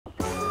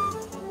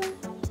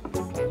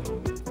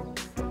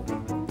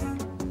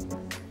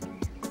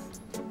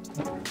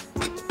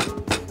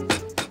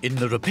In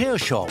the repair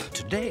shop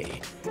today,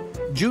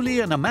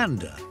 Julie and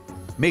Amanda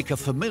make a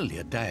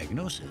familiar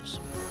diagnosis.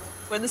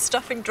 When the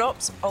stuffing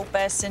drops, old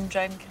bear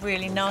syndrome,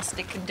 really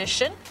nasty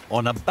condition.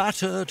 On a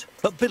battered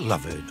but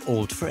beloved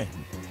old friend.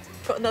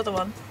 Got another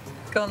one.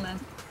 Go on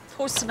then.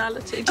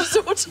 Personality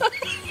disorder.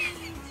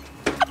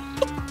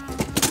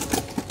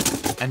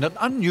 And an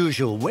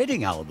unusual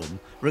wedding album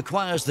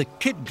requires the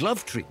kid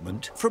glove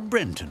treatment from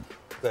Brenton.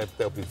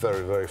 They'll be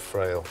very, very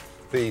frail.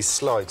 These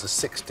slides are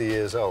 60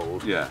 years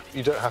old. Yeah.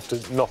 You don't have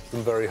to knock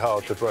them very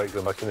hard to break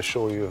them, I can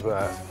assure you of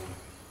that.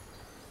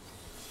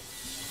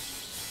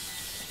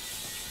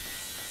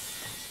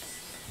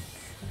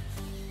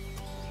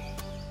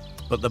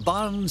 But the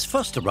barn's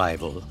first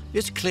arrival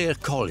is Clare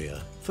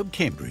Collier from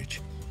Cambridge.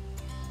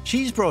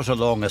 She's brought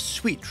along a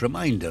sweet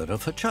reminder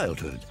of her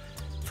childhood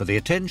for the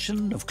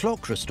attention of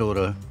clock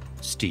restorer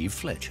Steve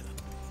Fletcher.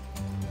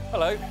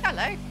 Hello.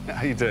 Hello.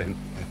 How you doing?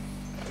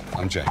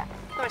 I'm Jay.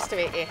 Nice to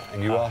meet you.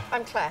 And you are?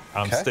 I'm Claire.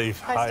 I'm Steve.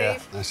 Hi,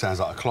 Steve. That sounds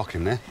like a clock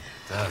in there.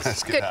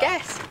 Let's get Good that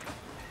guess.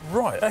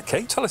 Right,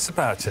 OK, tell us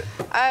about it.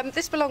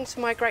 This belongs to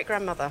my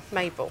great-grandmother,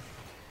 Mabel.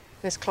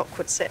 This clock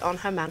would sit on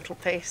her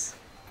mantelpiece.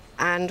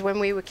 And when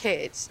we were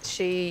kids,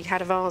 she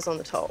had a vase on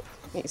the top.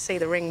 You can see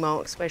the ring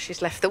marks where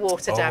she's left the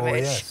water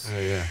damage. Yes. Oh,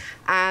 yeah.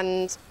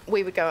 And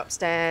we would go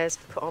upstairs,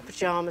 put our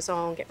pyjamas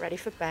on, get ready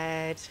for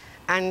bed.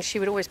 And she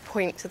would always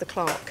point to the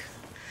clock.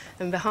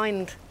 And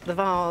behind the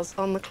vase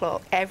on the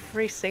clock,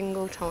 every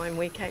single time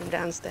we came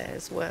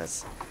downstairs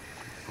was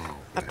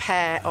a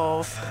pair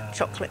of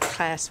chocolate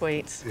Clare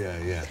sweets. Yeah,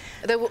 yeah.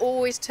 There were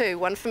always two,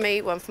 one for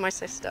me, one for my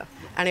sister.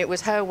 And it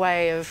was her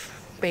way of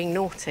being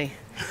naughty.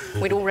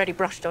 We'd already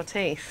brushed our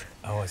teeth.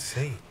 Oh, I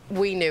see.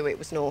 We knew it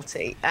was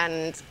naughty,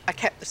 and I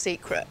kept the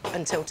secret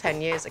until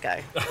 10 years ago.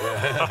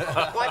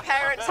 My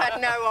parents had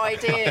no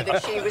idea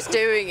that she was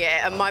doing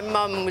it, and my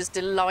mum was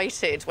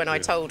delighted when I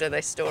told her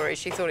this story.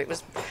 She thought it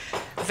was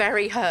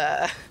very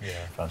her.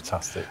 Yeah,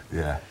 fantastic.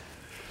 Yeah.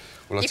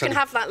 Well, You can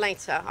have that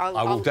later.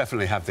 I will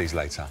definitely have these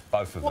later,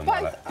 both of them.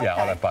 Well, both? Yeah, I'll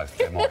Okay. have both.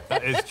 Get more.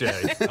 That is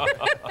Jay.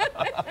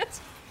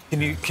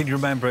 Can you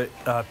remember it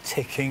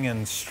ticking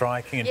and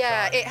striking? And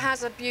Yeah, chiming? it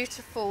has a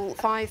beautiful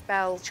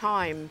 5-bell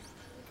chime.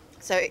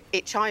 So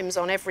it chimes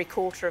on every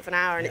quarter of an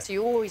hour, and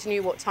you always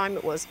knew what time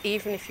it was,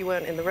 even if you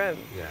weren't in the room.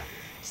 Yeah.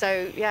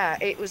 So, yeah,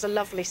 it was a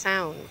lovely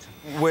sound.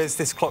 Where's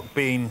this clock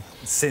been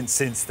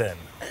since then?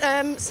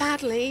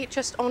 Sadly,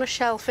 just on a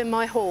shelf in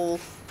my hall,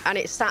 and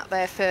it sat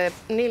there for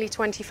nearly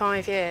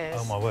 25 years.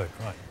 Oh, my word,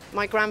 right.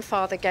 My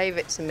grandfather gave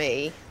it to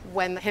me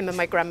when him and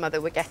my grandmother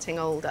were getting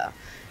older.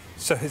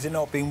 So has it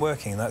not been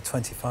working in that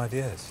 25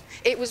 years?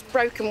 It was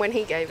broken when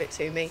he gave it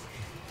to me,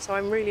 so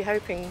I'm really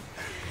hoping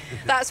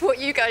that's what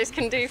you guys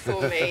can do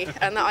for me,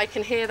 and that I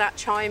can hear that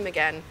chime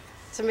again.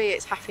 To me,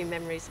 it's happy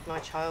memories of my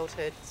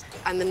childhood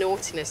and the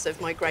naughtiness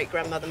of my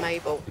great-grandmother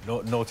Mabel.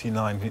 Naughty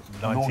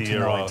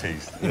 90-year-old.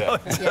 Yeah.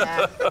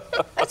 Yeah.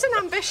 It's an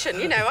ambition,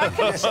 you know.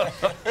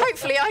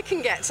 Hopefully I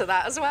can get to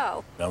that as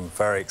well. I'm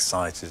very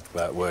excited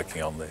about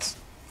working on this.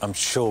 I'm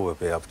sure we'll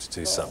be able to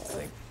do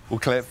something. Well,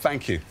 Claire,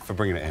 thank you for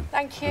bringing it in.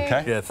 Thank you.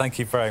 OK? Yeah, thank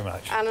you very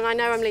much. And I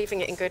know I'm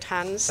leaving it in good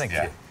hands. Thank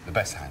Yeah, you. the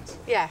best hands.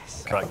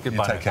 Yes. Right,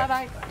 goodbye. You take care.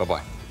 Bye-bye.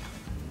 Bye-bye.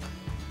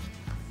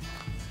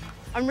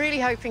 I'm really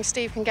hoping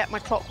Steve can get my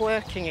clock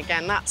working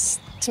again. That's,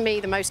 to me,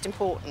 the most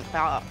important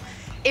part.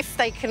 If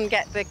they can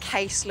get the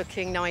case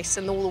looking nice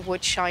and all the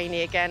wood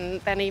shiny again,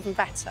 then even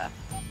better.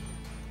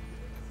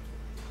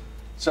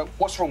 So,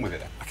 what's wrong with it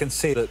then? I can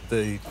see that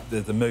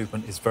the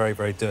movement is very,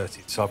 very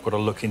dirty, so I've got to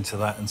look into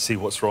that and see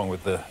what's wrong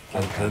with the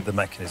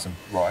mechanism.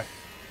 Right.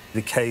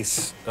 The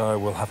case,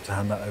 we'll have to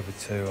hand that over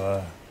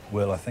to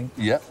Will, I think.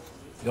 Yep.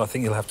 I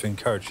think you'll have to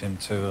encourage him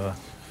to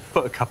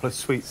put a couple of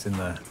sweets in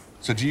there.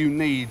 So do you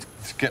need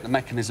to get the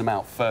mechanism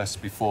out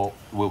first before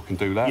Will can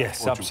do that?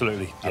 Yes, Or do you-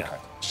 absolutely, yeah. OK,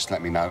 just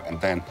let me know,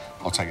 and then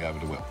I'll take it over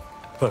to Will.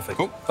 Perfect.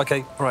 Cool.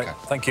 OK, all right, OK.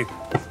 thank you.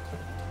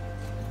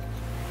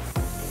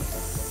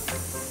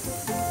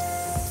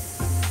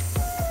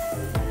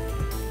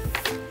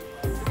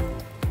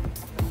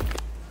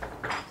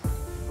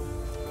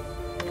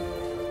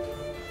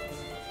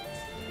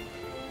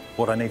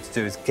 What I need to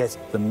do is get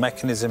the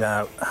mechanism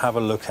out, have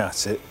a look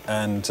at it,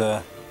 and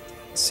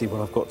see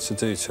what I've got to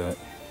do to it.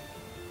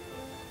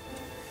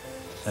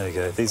 There you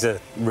go. These are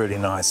really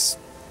nice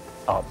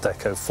Art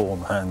Deco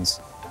form hands.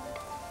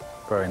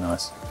 Very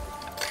nice.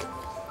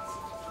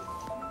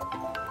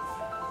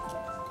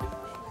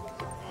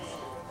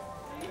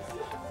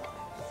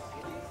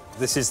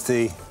 This is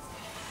the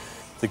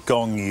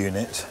gong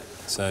unit.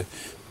 So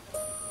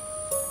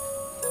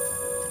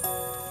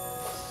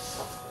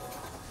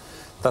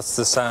that's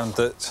the sound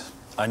that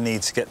I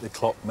need to get the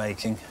clock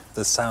making,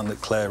 the sound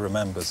that Claire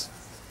remembers.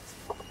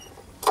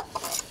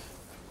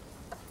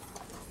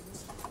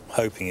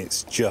 Hoping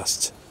it's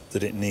just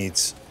that it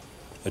needs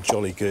a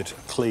jolly good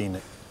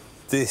clean.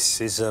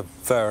 This is a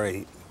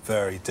very,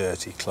 very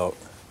dirty clock.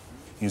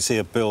 You can see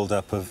a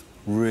build-up of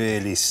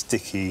really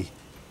sticky,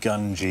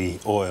 gungy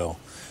oil.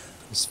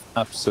 It's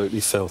absolutely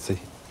filthy.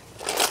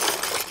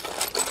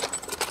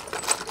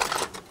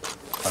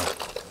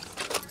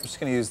 I'm just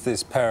going to use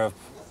this pair of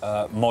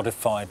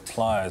modified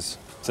pliers.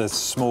 There's a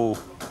small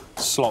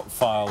slot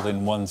filed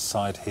in one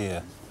side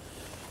here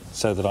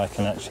so that I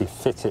can actually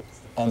fit it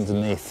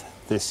underneath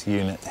this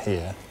unit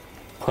here,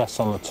 press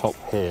on the top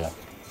here,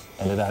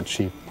 and it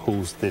actually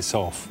pulls this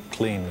off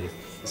cleanly.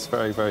 It's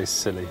very, very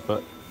silly,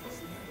 but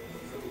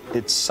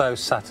it's so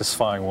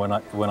satisfying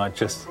when I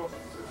just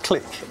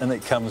click and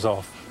it comes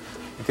off.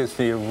 It gives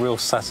me a real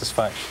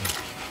satisfaction.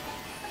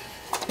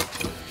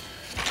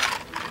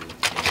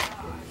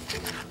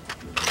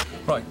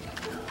 Right,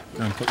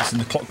 go and put this in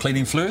the clock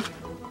cleaning fluid.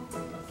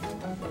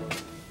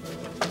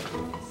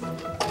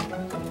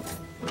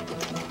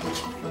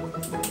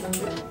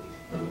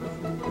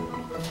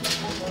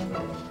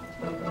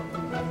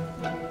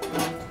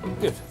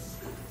 Good.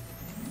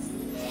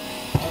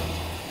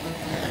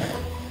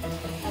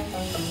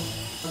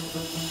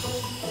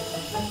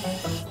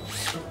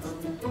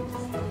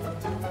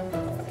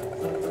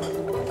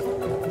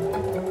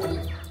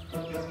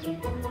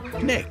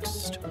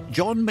 Next,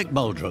 John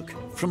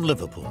McMuldroch from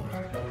Liverpool.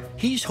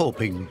 He's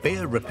hoping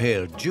Bear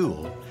Repair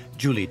duo,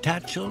 Julie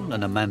Tatchell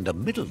and Amanda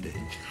Middleditch,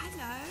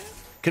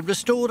 can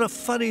restore a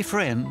furry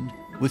friend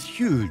with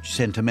huge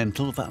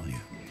sentimental value.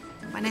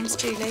 My name's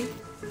Julie.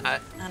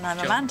 And I'm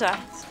Joan. Amanda.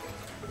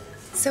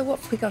 So what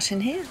have we got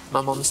in here?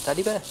 My mum's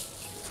teddy bear.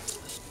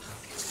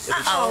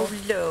 Oh,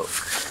 look.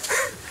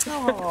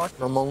 Oh.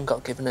 My mum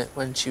got given it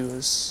when she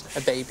was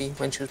a baby,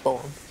 when she was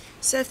born.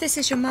 So if this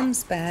is your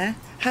mum's bear,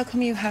 how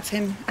come you have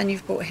him and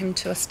you've brought him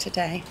to us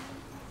today?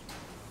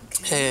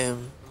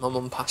 My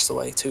mum passed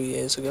away 2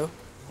 years ago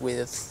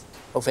with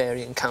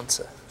ovarian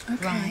cancer.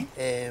 Okay.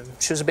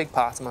 She was a big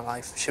part of my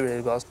life, she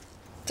really was.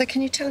 So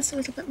can you tell us a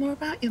little bit more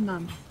about your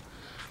mum?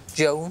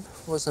 Joan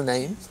was her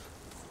name.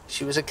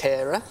 She was a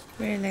carer.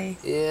 Really?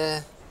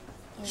 Yeah.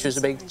 She was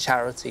a big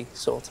charity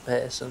sort of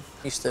person.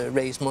 Used to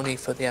raise money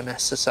for the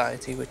MS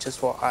Society, which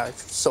is what I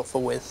suffer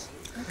with.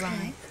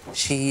 Okay.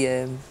 She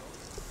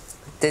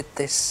did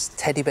this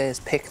teddy bear's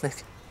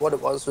picnic. What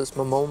it was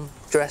my mum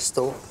dressed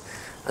up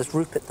as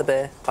Rupert the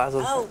Bear.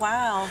 Oh,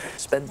 wow.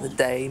 Spent the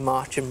day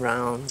marching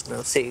round,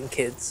 seeing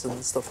kids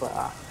and stuff like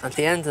that. At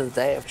the end of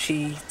the day,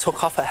 she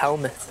took off her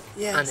helmet,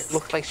 and it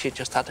looked like she'd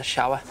just had a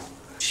shower.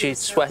 She'd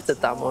sweated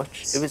that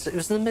much. It was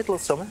in the middle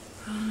of summer.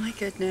 Oh, my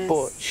goodness.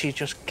 But she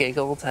just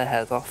giggled her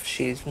head off.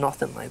 She's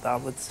nothing like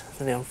that would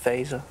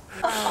unfaze her.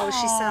 Oh,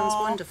 she sounds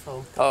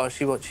wonderful. Oh,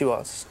 she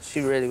was.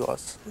 She really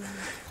was.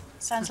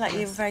 Sounds like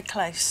you were very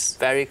close.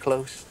 Very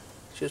close.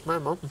 She was my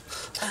mum.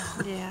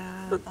 Oh,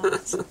 yeah.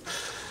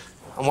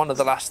 And one of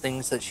the last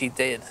things that she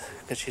did,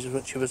 because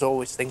she was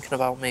always thinking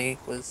about me,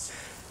 was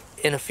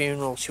in a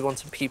funeral she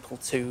wanted people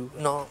to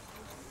not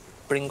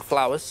bring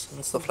flowers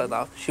and stuff like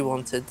that. She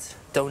wanted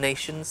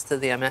donations to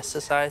the MS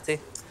Society.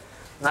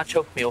 And that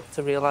choked me up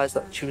to realise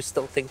that she was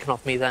still thinking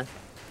of me then.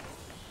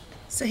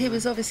 So he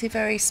was obviously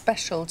very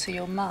special to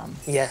your mum.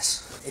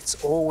 Yes,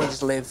 it's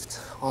always lived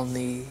on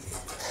the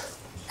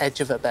edge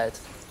of her bed.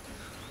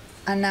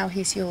 And now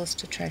he's yours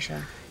to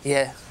treasure.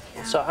 Yeah.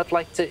 So I'd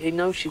like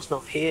to, she's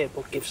not here,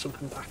 but give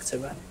something back to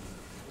her.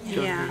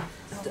 Yeah.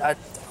 I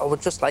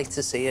would just like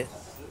to see it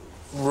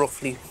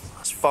roughly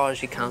as far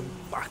as you can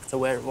back to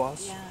where it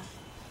was. Yeah.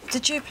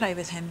 Did you play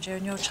with him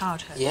during your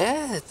childhood?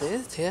 Yeah, I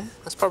did, yeah.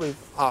 That's probably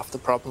half the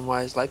problem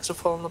why his legs are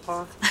falling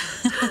apart.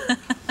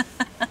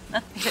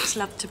 He looks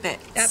loved to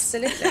bits.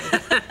 Absolutely.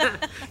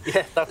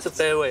 Yeah, that's a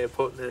fair way of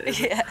putting it.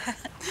 Isn't it? Yeah.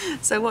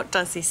 So what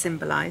does he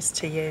symbolise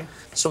to you?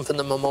 Something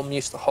that my mum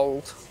used to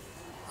hold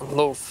and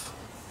love.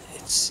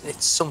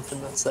 It's something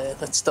that's there,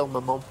 that's still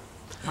my mum.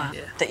 Wow.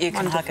 Yeah. That you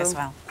can hug Wonderful. as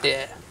well.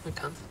 Yeah, I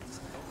can.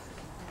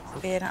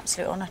 It'd be an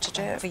absolute honour to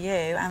do it for you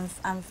and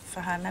for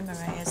her memory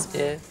as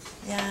well. Yeah.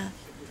 Yeah.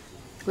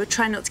 We'll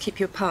try not to keep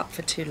you apart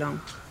for too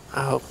long.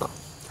 I hope not.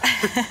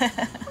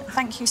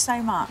 Thank you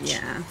so much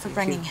for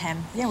bringing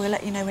him. Yeah, we'll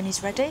let you know when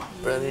he's ready.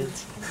 Brilliant.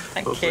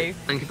 Thank Lovely. you.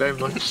 Thank you very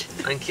much.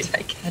 Thank you.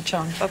 Take care,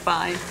 John.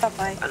 Bye-bye.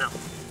 Bye-bye. I know.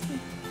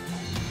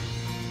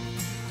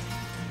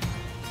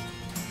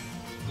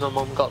 My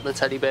mum got the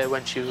teddy bear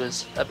when she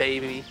was a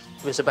baby.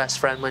 He was a best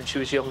friend when she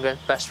was younger,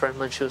 best friend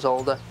when she was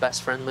older,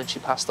 best friend when she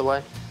passed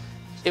away.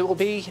 It will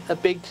be a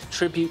big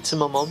tribute to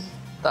my mum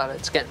that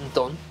it's getting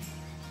done.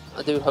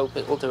 I do hope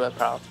it will do her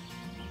proud.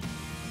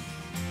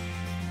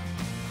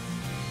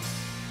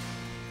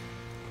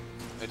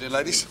 How you doing,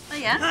 ladies? Oh,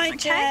 yeah. Hi, okay.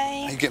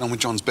 Jay. How you getting on with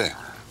John's bear?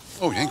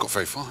 Oh, you ain't got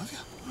very far, have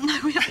you? No,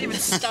 we haven't even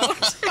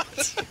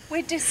started.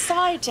 We're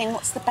deciding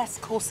what's the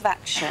best course of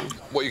action.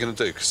 What are you going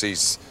to do? Because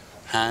he's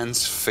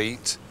hands,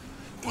 feet...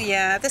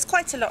 Yeah, there's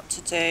quite a lot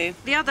to do.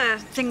 The other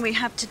thing we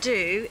have to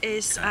do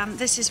is,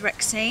 this is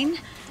Rexine.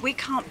 We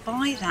can't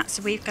buy that,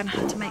 so we're going to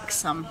have to make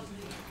some.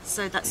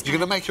 So that's... You're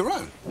going to make your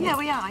own? Yeah,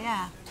 we are,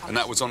 yeah. And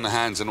that was on the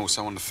hands and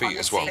also on the feet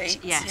as well? Feet,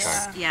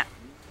 yes, Okay. yeah.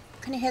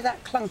 Can you hear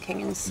that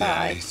clunking Yeah,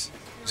 inside? he's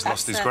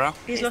lost his growl.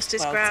 He's lost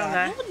his Well growler.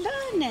 done. You're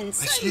learning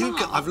It's so you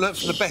much. I've learnt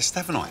from the best,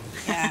 haven't I?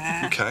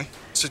 Yeah. Okay.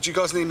 So do you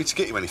guys need me to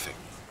get you anything?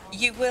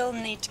 You will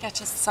need to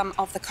get us some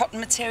of the cotton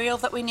material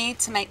that we need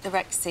to make the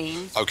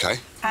Rexine Okay.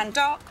 and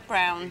dark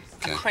brown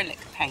Okay. acrylic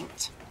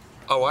paint.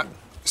 All right.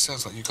 It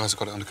sounds like you guys have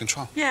got it under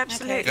control. Yeah,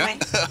 absolutely. Yeah?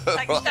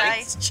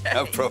 Thanks, Jay.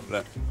 No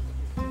problem.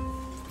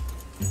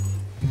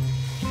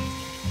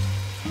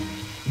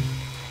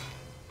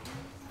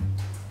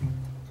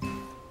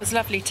 It was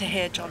lovely to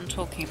hear John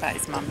talking about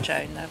his mum,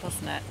 Joan, though,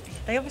 wasn't it?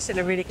 They obviously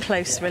had a really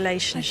close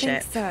relationship. I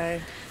think so.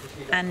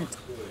 And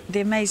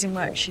the amazing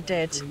work she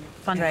did,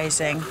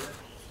 fundraising.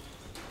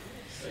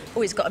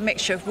 Oh, he's got a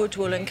mixture of wood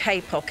wool and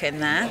kapok in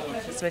there.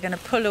 So we're going to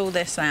pull all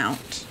this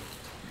out.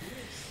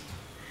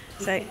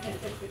 So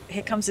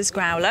here comes this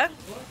growler.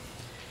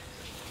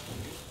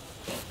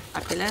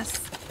 Fabulous.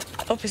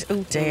 Oh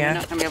We're dear.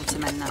 not going to be able to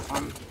mend that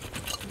one.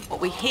 What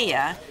we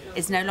hear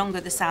is no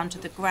longer the sound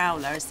of the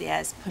growler as the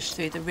air's pushed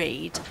through the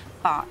reed,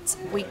 but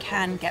we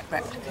can get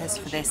replicas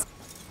for this.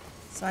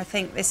 So I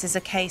think this is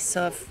a case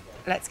of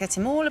let's get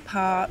him all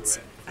apart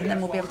and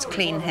then we'll be able to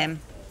clean him.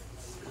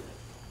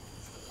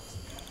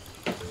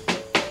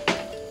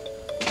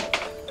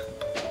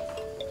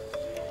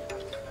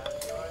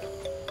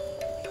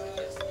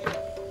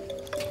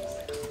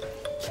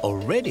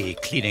 Already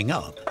cleaning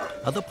up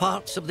are the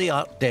parts of the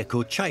Art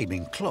Deco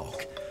chiming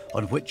clock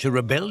on which a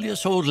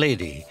rebellious old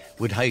lady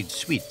would hide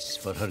sweets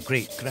for her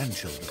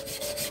great-grandchildren.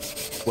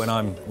 When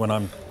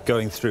I'm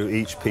going through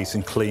each piece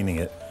and cleaning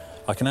it,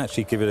 I can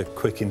actually give it a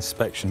quick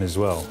inspection as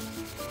well.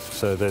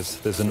 So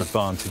there's an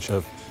advantage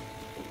of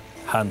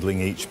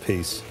handling each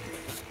piece.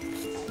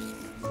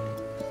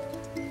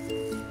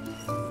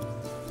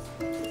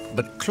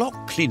 But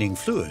clock cleaning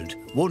fluid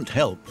won't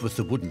help with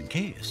the wooden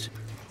case.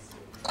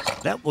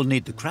 That will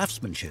need the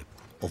craftsmanship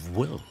of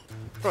Will.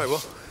 Right,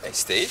 well. Hey,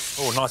 Steve.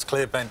 Oh, nice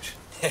clear bench.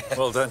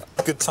 Well done.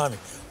 Good timing.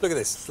 Look at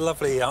this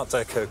lovely Art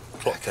Deco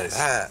clock case.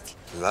 That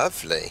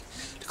lovely.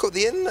 Look at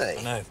the inlay.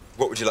 I know.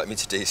 What would you like me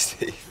to do,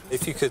 Steve?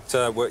 If you could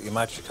work your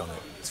magic on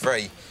it. It's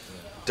very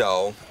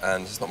dull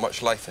and there's not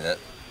much life in it.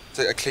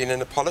 So a clean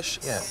and a polish?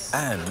 Yeah.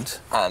 And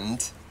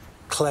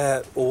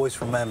Claire Claire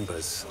always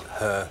remembers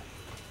her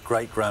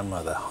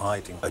great-grandmother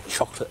hiding a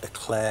chocolate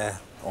eclair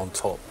on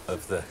top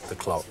of the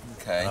clock.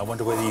 Okay. And I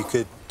wonder whether you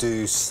could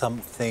do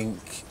something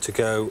to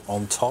go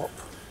on top.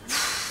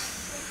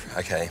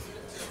 Okay.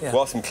 Yeah.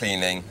 Whilst I'm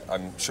cleaning,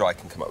 I'm sure I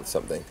can come up with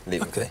something.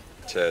 Leave it with me.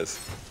 Cheers.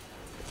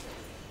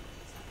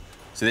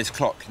 So this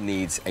clock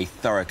needs a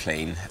thorough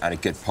clean and a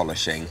good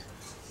polishing.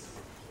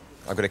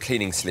 I've got a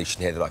cleaning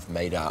solution here that I've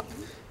made up.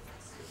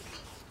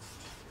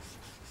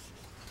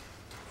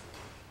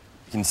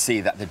 You can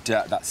see that the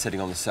dirt that's sitting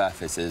on the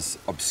surface is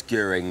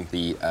obscuring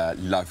the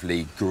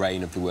lovely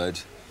grain of the wood.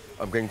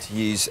 I'm going to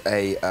use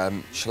a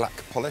shellac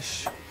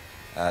polish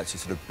to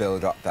sort of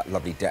build up that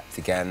lovely depth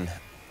again.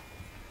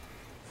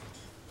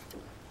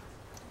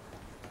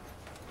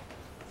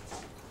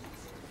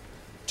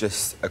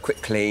 Just a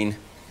quick clean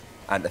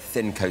and a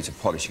thin coat of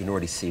polish. You can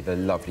already see the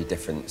lovely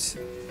difference.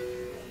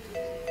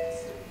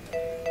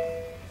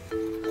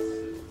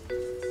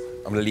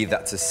 I'm going to leave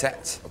that to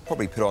set. I'll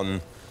probably put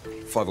on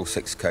 5 or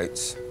 6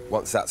 coats.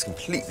 Once that's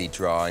completely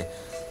dry,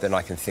 then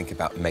I can think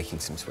about making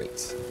some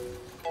sweets.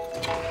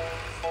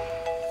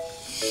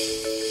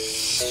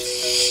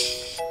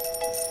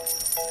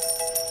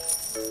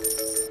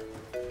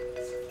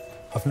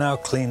 I've now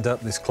cleaned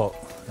up this clock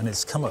and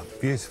it's come up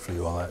beautifully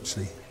well,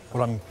 actually.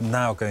 What I'm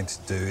now going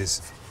to do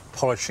is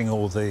polishing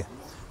all the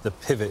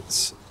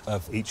pivots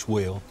of each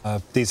wheel.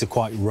 These are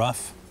quite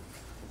rough,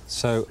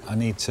 so I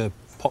need to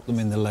pop them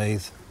in the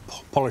lathe,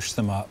 polish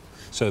them up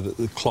so that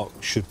the clock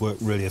should work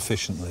really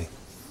efficiently.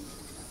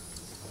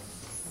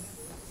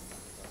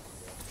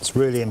 It's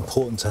really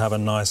important to have a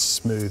nice,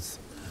 smooth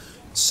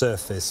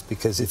surface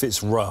because if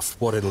it's rough,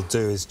 what it'll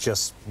do is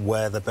just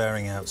wear the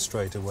bearing out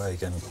straight away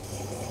again.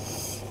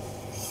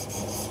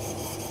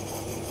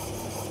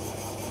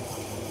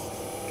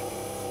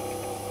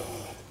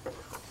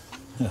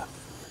 Yeah.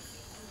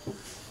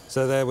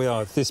 So there we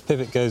are. This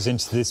pivot goes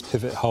into this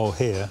pivot hole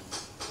here,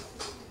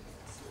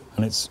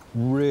 and it's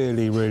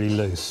really, really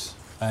loose.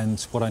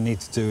 And what I need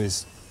to do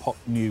is pop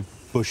new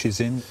bushes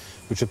in,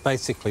 which are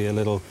basically a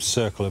little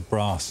circle of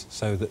brass,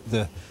 so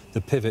that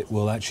the pivot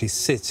will actually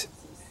sit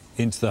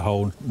into the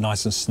hole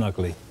nice and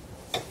snugly.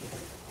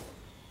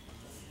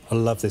 I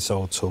love this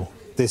old tool.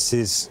 This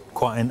is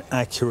quite an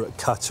accurate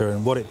cutter,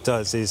 and what it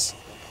does is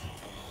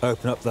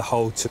open up the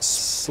hole to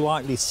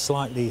slightly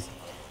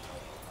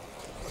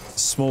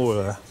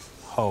smaller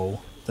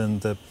hole than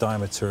the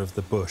diameter of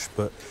the bush,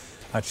 but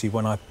actually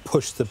when I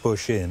push the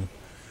bush in,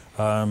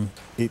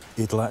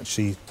 it'll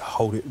actually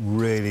hold it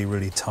really,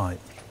 really tight.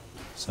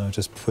 So I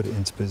just put it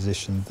into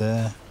position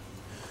there,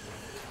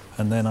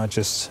 and then I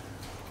just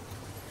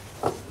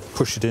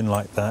push it in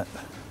like that,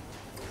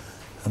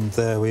 and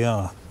there we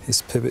are.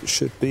 This pivot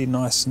should be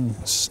nice and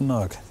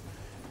snug.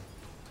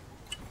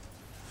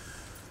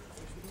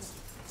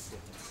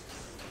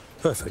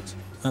 Perfect,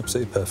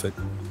 absolutely perfect.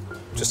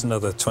 Just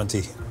another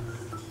 20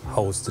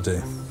 holes to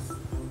do.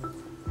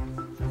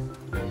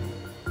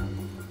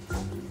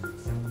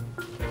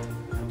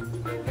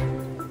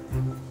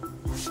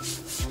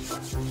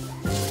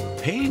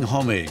 Paying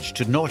homage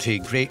to naughty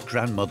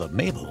great-grandmother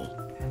Mabel,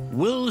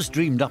 Will's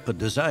dreamed up a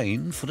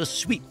design for a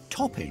sweet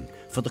topping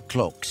for the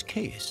clock's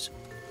case.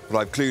 Well,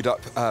 I've glued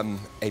up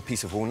a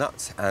piece of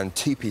walnut and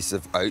 2 pieces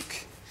of oak.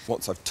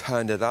 Once I've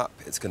turned it up,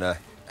 it's going to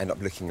end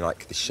up looking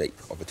like the shape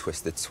of a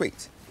twisted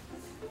sweet.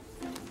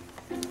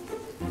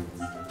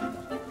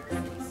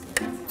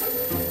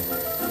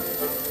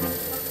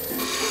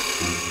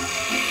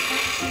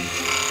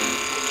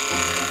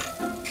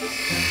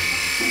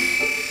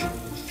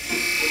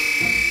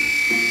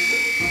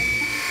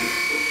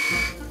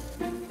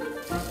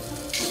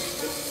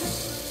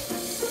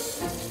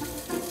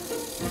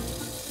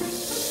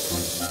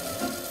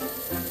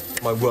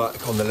 My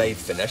work on the lathe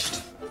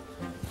finished.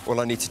 All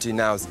I need to do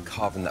now is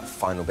carve in that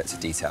final bits of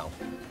detail.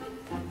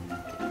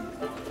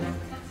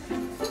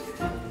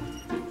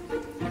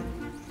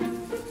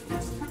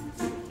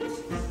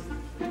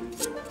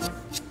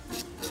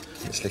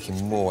 It's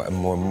looking more and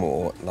more and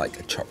more like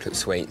a chocolate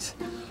sweet.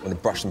 When the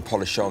brush and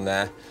polish on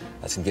there,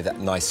 that's going to give that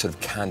nice sort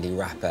of candy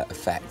wrapper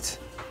effect.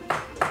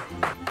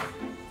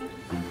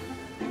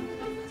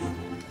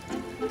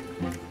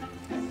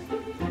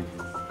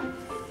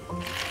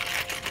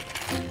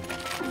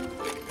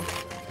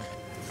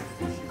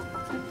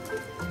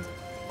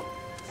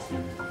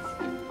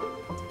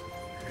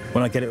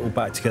 When I get it all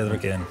back together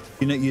again,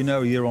 you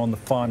know you're on the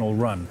final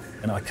run,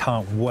 and I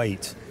can't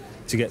wait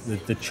to get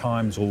the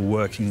chimes all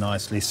working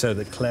nicely so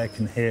that Claire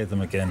can hear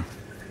them again.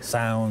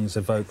 Sounds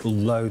evoke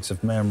loads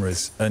of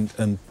memories, and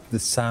the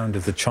sound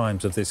of the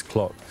chimes of this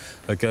clock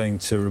are going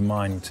to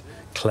remind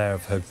Claire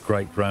of her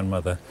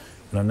great-grandmother.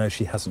 And I know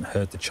she hasn't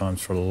heard the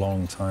chimes for a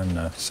long time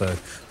now, so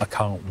I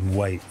can't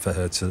wait for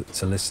her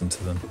to listen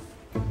to them.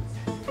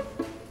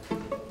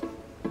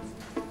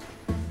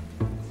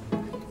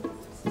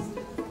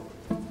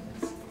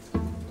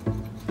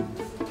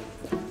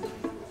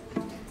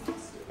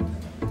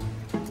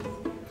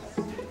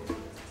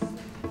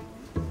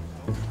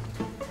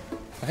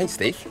 Hey,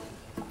 Steve.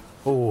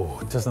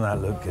 Oh, doesn't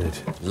that look good?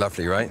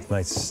 Lovely, right? Made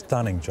a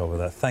stunning job of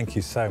that. Thank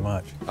you so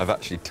much. I've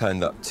actually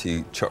turned up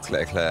 2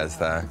 chocolate eclairs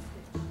there.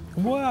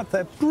 Wow,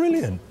 they're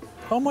brilliant.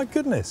 Oh, my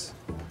goodness.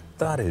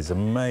 That is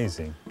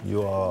amazing.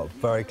 You are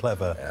very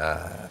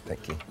clever.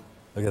 Thank you.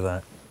 Look at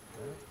that.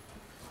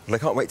 Well, I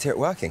can't wait to hear it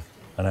working.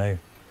 I know.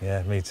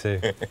 Yeah, me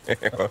too.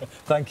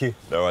 Thank you.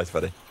 No worries,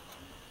 buddy.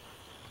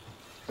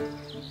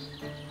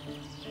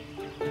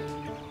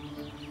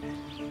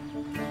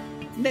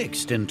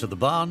 Next into the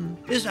barn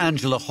is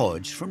Angela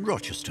Hodge from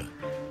Rochester,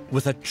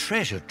 with a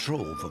treasure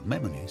trove of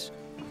memories.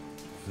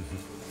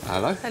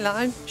 Hello.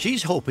 Hello.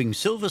 She's hoping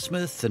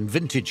silversmith and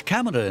vintage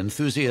camera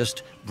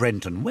enthusiast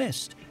Brenton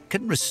West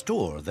can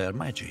restore their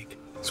magic.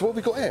 So what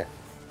have we got here?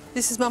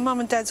 This is my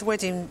mum and dad's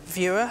wedding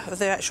viewer of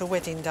their actual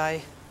wedding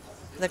day.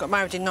 They got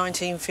married in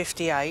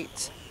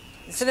 1958.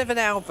 Instead of an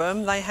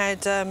album, they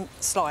had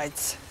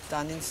slides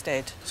done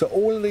instead. So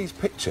all of these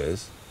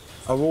pictures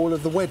are all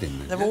of the wedding,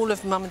 then? They're all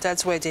of mum and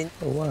dad's wedding.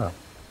 Oh, wow.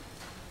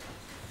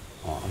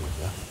 Oh, I'm with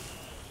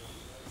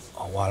you.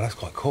 Oh, wow, that's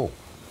quite cool.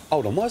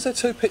 Hold on, why is there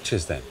 2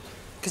 pictures then?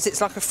 Because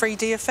it's like a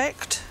 3D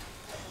effect.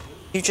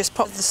 You just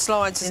pop the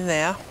slides in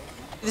there.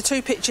 The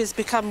 2 pictures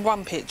become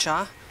 1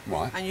 picture.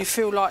 Right. And you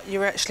feel like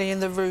you're actually in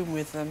the room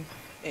with them.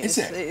 Is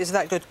it? It is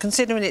that good,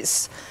 considering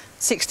it's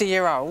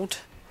 60-year-old.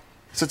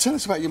 So tell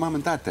us about your mum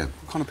and dad then.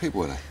 What kind of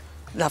people were they?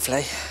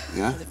 Lovely.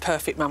 Yeah? The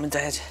perfect mum and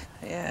dad,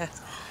 yeah.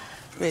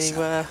 Really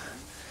were.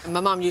 My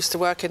mum used to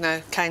work in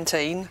a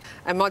canteen,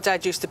 and my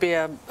dad used to be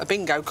a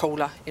bingo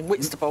caller in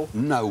Whitstable.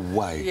 No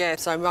way. Yeah,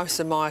 so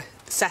most of my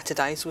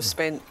Saturdays were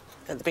spent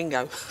at the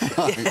bingo.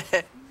 Right.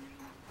 Yeah.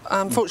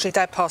 Unfortunately,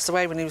 Dad passed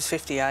away when he was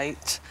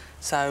 58,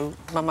 so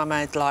my mum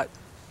had, like,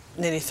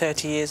 nearly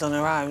 30 years on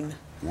her own.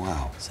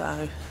 Wow.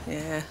 So,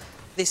 yeah.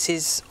 This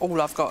is all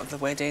I've got of the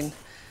wedding.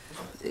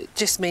 It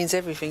just means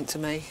everything to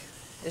me,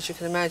 as you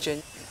can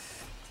imagine.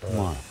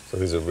 Wow. So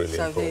these are really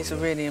important. So these are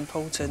really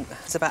important.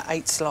 There's about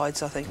 8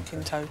 slides, I think,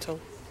 in total.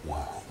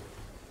 Wow.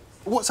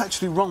 What's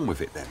actually wrong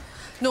with it then?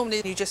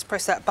 Normally you just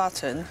press that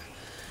button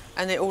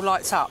and it all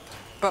lights up.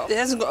 But it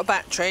hasn't got a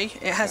battery,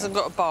 it hasn't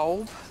got a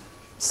bulb.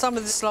 Some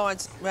of the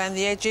slides around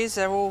the edges,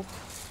 they're all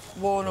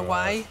worn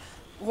away.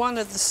 One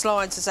of the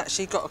slides has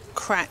actually got a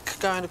crack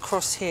going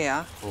across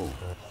here. Oh.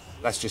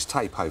 That's just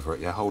tape over it,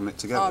 yeah, holding it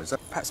together, is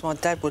that? Perhaps my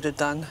dad would have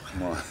done.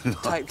 Right.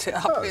 Taped it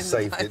up in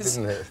saved it, those.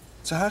 didn't it?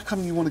 So how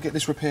come you want to get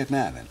this repaired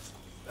now then?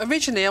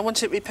 Originally I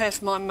wanted it repaired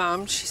for my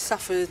mum. She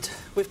suffered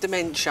with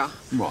dementia.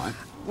 Right.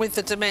 With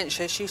the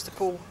dementia, she used to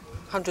pull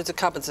hundreds of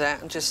cupboards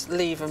out and just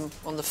leave them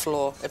on the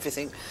floor,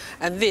 everything.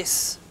 And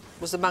this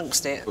was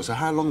amongst it. So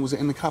how long was it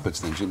in the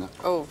cupboards then, do you know?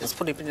 Oh, it's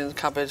probably been in the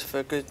cupboard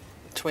for a good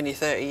 20,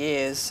 30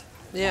 years.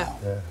 Yeah. Wow.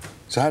 Yeah.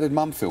 So how did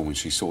Mum feel when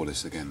she saw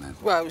this again then?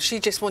 Well, she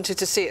just wanted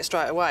to see it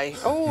straight away.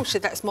 Oh, she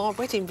said, that's my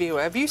wedding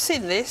viewer. Have you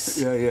seen this?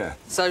 Yeah, yeah.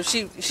 So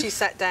she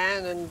sat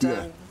down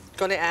and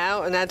got it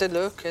out and had a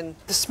look, and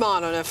the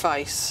smile on her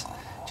face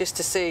just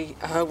to see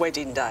her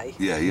wedding day.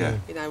 Yeah, yeah.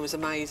 You know, was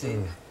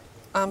amazing.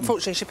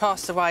 Unfortunately, she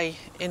passed away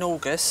in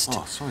August.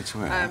 Oh, sorry to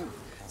hear that.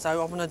 So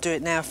I want to do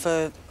it now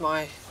for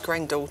my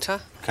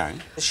granddaughter. OK.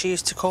 She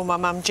used to call my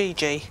mum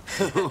Gigi.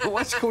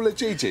 Why'd you call her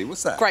Gigi?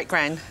 What's that?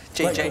 Great-gran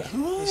Gigi.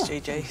 It's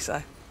Gigi,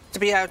 so... To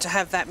be able to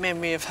have that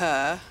memory of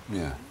her,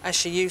 as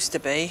she used to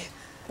be,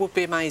 would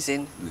be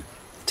amazing. Yeah.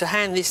 To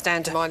hand this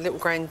down to my little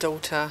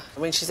granddaughter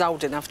when she's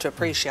old enough to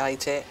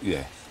appreciate it,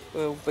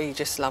 will be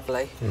just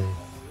lovely.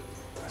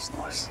 That's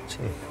nice.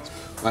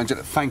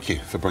 Angela, thank you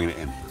for bringing it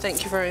in.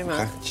 Thank you very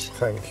much.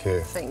 Thank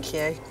you. Thank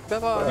you.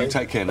 Bye-bye. You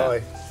take care now.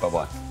 Bye.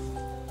 Bye-bye.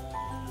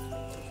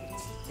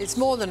 It's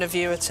more than a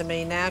viewer to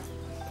me now,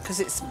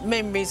 because it's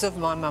memories of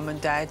my mum and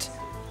dad.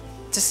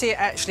 To see it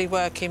actually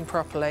working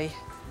properly,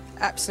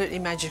 absolutely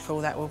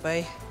magical that will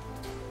be.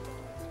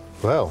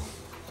 Well,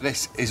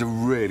 this is a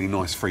really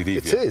nice 3D view.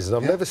 it is, and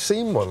I've never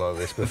seen one like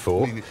this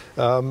before.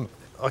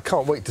 I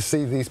can't wait to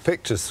see these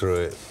pictures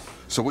through it.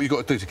 So what you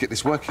got to do to get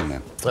this working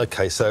then?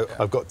 OK, so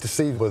I've got to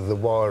see whether the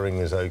wiring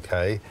is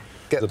OK,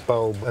 get the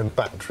bulb and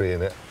battery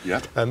in it. Yeah.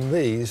 And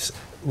these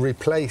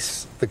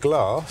replace the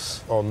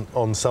glass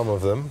on some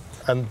of them,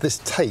 and this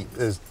tape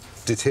has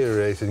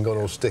deteriorated and gone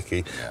all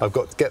sticky. I've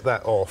got to get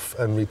that off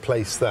and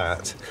replace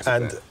that,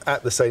 and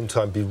at the same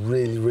time be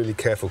really, really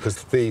careful,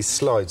 because these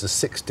slides are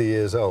 60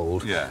 years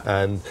old,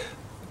 and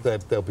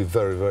they'll be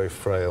very, very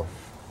frail.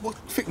 What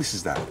thickness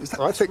is that?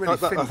 I think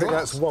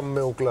that's 1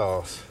 mil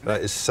glass. That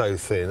is so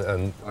thin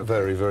and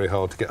very, very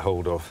hard to get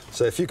hold of.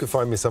 So if you could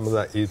find me some of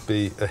that, you'd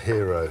be a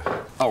hero.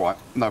 All right,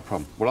 no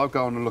problem. Well, I'll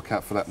go on and look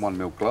out for that 1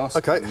 mil glass.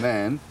 OK. And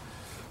then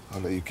I'll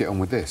let you get on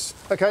with this.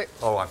 OK.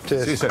 All right.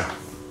 Cheers. See you soon.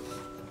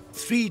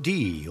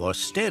 3D, or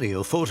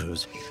stereo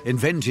photos,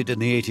 invented in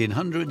the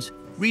 1800s,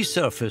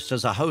 resurfaced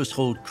as a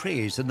household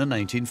craze in the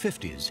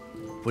 1950s,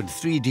 when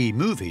 3D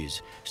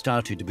movies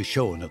started to be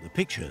shown at the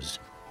pictures.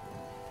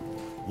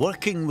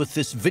 Working with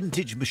this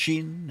vintage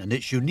machine and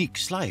its unique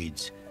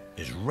slides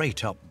is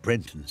right up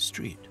Brenton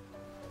Street.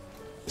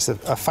 It's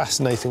a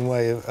fascinating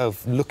way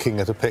of looking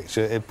at a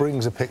picture. It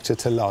brings a picture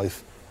to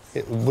life.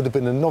 It would have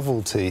been a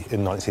novelty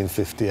in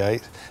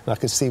 1958, and I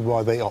can see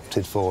why they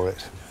opted for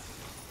it.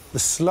 The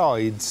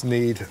slides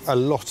need a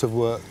lot of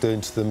work doing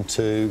to them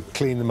to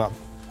clean them up,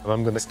 and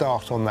I'm going to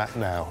start on that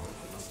now.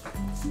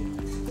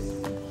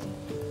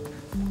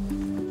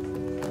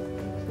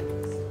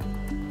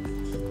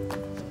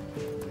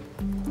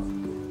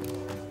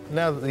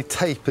 Now that the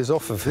tape is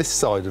off of this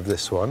side of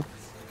this one,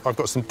 I've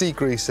got some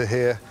degreaser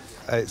here.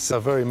 It's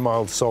a very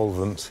mild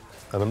solvent,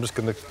 and I'm just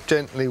going to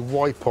gently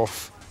wipe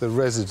off the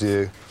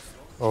residue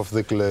of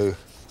the glue.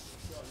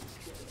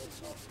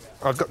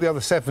 I've got the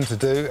other 7 to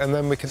do, and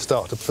then we can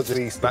start to put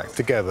these back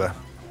together.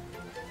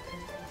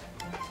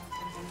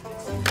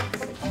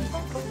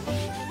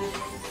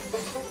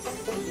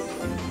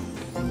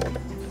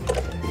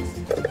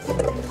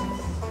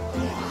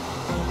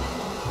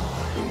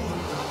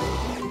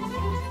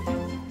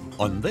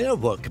 On their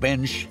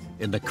workbench,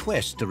 in the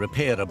quest to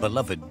repair a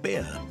beloved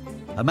bear,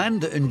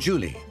 Amanda and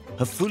Julie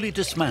have fully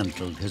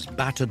dismantled his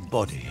battered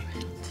body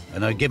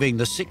and are giving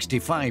the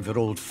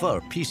 65-year-old fur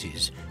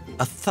pieces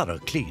a thorough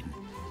clean.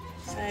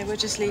 So we'll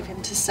just leave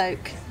him to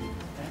soak.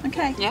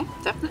 OK. Yeah,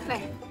 definitely.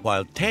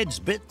 While Ted's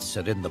bits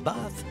are in the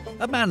bath,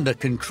 Amanda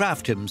can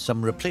craft him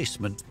some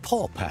replacement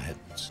paw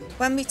pads.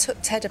 When we took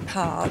Ted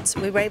apart,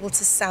 we were able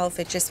to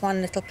salvage just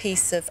one little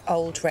piece of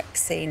old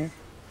Rexine.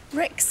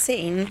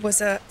 Rexine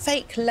was a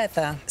fake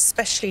leather,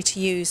 especially to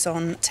use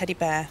on teddy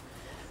bear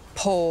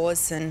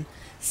paws and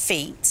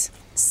feet.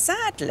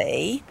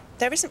 Sadly,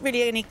 there isn't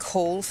really any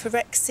call for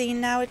Rexine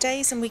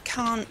nowadays, and we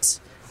can't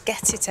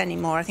get it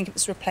anymore. I think it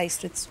was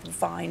replaced with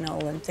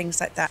vinyl and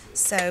things like that.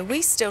 So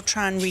we still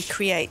try and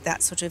recreate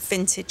that sort of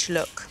vintage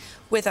look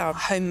with our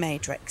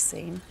homemade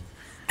Rexine.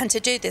 And to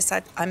do this,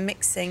 I'm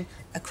mixing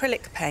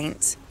acrylic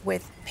paint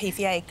with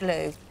PVA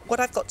glue. What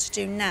I've got to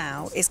do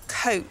now is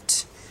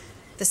coat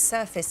the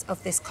surface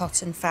of this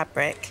cotton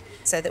fabric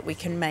so that we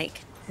can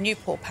make new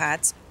paw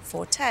pads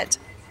for Ted.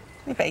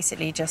 We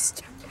basically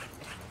just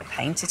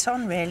paint it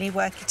on, really,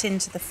 work it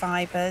into the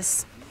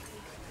fibres.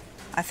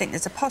 I think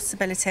there's a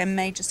possibility I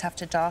may just have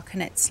to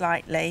darken it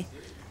slightly,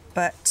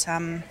 but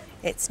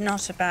it's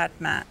not a bad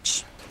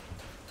match.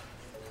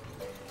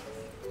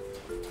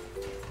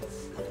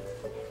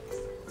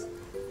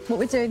 What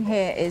we're doing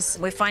here is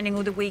we're finding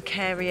all the weak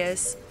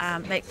areas,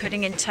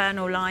 putting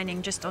internal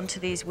lining just onto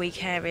these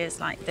weak areas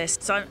like this.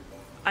 So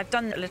I've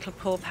done a little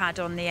paw pad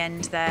on the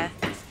end there,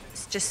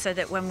 just so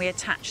that when we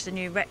attach the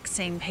new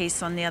Rexine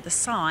piece on the other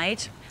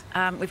side,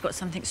 we've got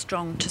something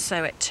strong to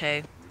sew it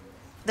to.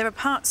 There are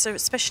parts,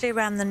 especially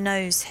around the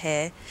nose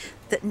here,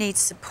 that need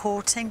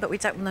supporting, but we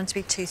don't want them to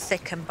be too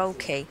thick and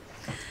bulky.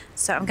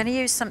 So I'm going to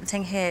use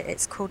something here.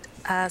 It's called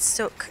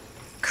silk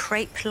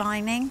crepe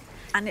lining,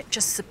 and it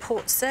just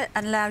supports it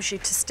and allows you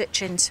to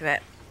stitch into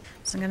it.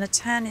 So I'm going to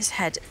turn his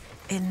head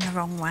in the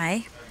wrong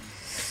way,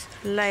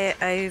 lay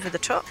it over the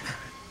top.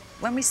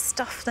 When we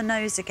stuff the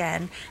nose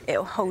again,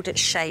 it'll hold its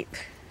shape.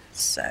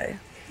 So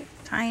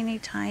tiny,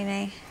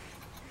 tiny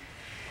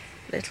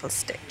little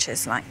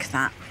stitches like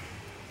that.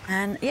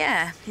 And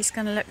yeah, he's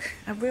going to look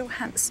a real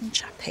handsome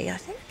chappy, I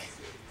think.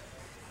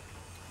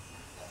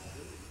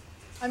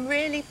 I'm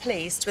really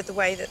pleased with the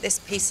way that this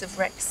piece of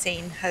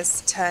Rexine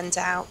has turned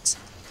out.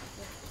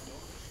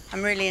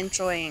 I'm really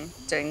enjoying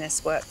doing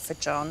this work for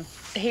John.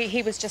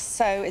 He was just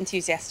so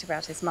enthusiastic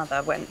about his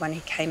mother when he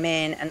came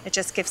in, and it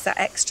just gives that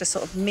extra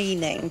sort of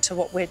meaning to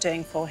what we're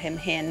doing for him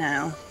here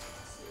now.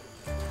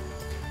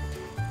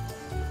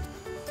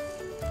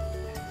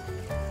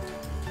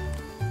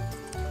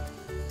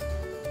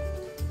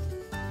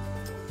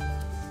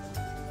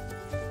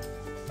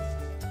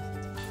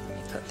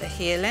 Put the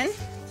heel in,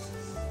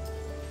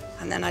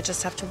 and then I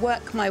just have to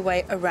work my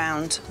way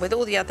around with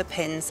all the other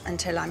pins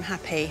until I'm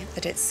happy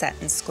that it's set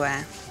and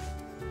square.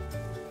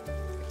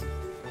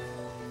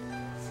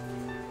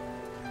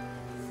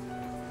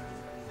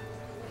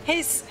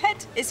 His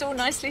head is all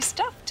nicely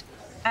stuffed,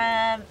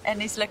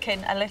 and he's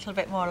looking a little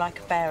bit more like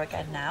a bear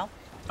again now.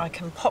 I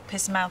can pop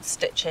his mouth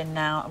stitch in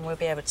now, and we'll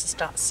be able to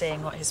start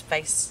seeing what his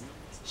face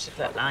should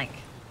look like.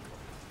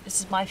 This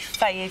is my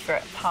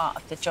favourite part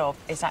of the job,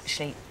 is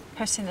actually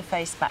putting the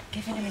face back,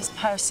 giving him his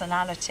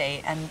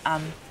personality, and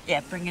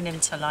yeah, bringing him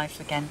to life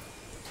again.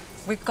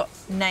 We've got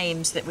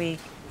names that we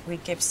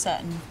give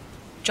certain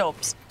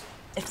jobs.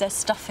 If their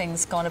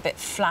stuffing's gone a bit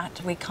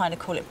flat, we kind of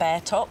call it bear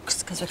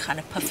tocks, because we're kind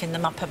of puffing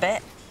them up a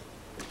bit.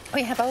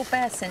 We have old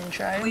bear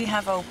syndrome. We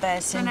have old bear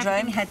syndrome. When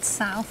everything heads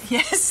south.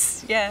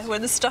 Yes, yeah,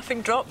 when the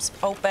stuffing drops,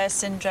 old bear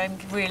syndrome,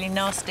 really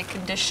nasty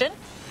condition.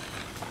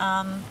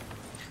 Got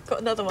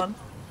another one.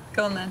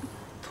 Go on then.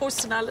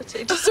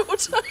 Personality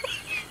disorder.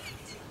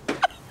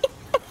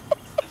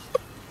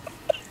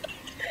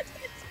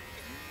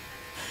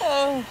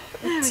 Oh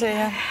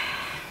dear.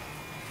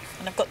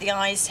 And I've got the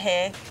eyes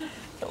here.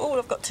 So all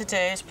I've got to do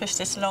is push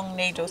this long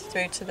needle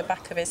through to the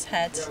back of his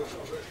head,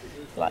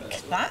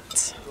 like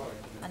that.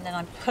 And then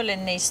I'm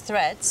pulling these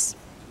threads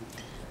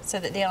so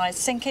that the eyes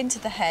sink into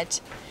the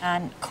head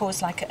and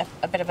cause like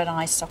a bit of an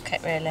eye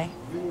socket, really.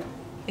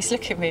 He's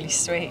looking really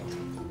sweet.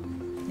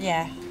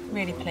 Yeah,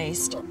 really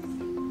pleased.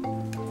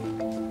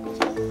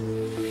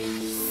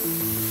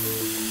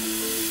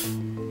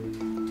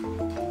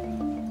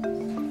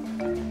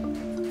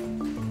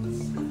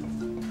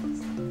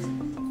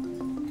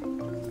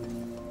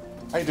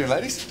 How you doing,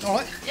 ladies? All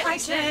right? Yeah, hi,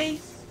 Jay.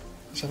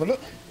 Let's have a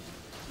look.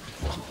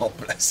 Oh,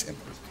 bless him.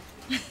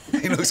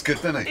 He looks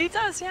good, doesn't he? He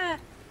does, yeah.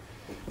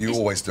 You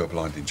always do a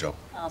blinding job.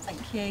 Oh, thank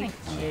you.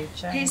 Thank you,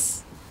 Joan.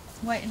 He's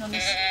waiting on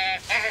his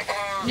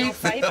new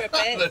favourite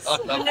bits. I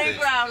love New it.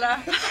 growler.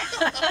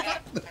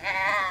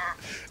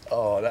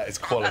 Oh, that is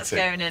quality. That's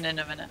going in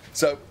a minute.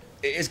 So,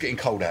 it is getting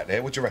cold out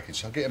there. What do you reckon?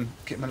 Shall I get him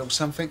a little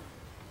something?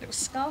 Little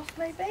scarf,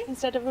 maybe?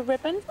 instead of a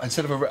ribbon.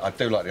 Instead of a I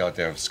do like the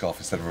idea of a scarf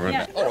instead of a ribbon.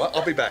 Yeah. All right,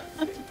 I'll be back.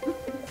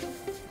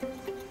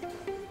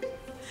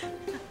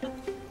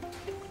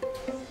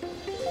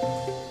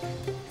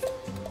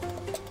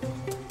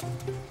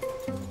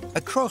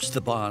 Across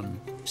the barn,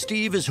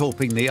 Steve is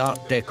hoping the Art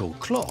Deco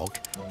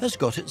clock has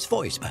got its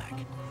voice back.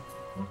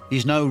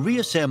 He's now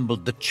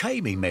reassembled the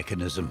chiming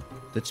mechanism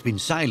that's been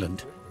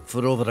silent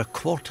for over a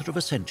quarter of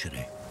a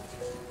century.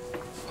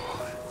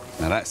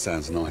 Now that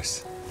sounds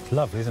nice.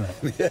 Lovely, isn't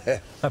it? Yeah.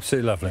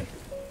 Absolutely lovely.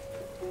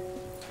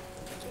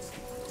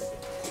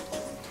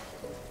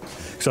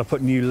 So I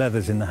put new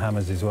leathers in the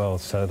hammers as well,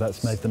 so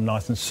that's made them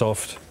nice and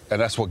soft. And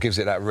that's what gives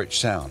it that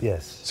rich sound?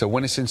 Yes. So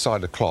when it's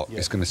inside the clock,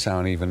 it's going to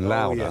sound even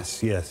louder? Oh,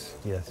 yes, yes,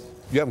 yes.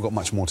 You haven't got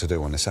much more to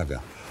do on this, have you?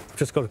 I've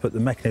just got to put the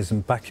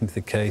mechanism back into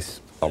the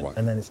case, All right.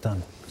 and then it's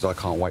done. Because I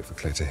can't wait for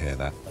Claire to hear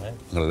that. Right.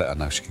 I'm going to let her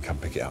know she can come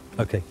pick it up.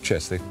 OK.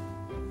 Cheers, Steve.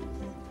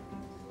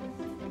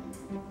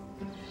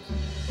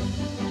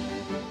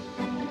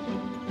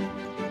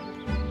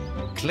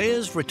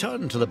 Claire's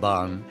returned to the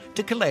barn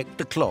to collect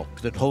the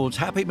clock that holds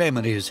happy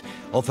memories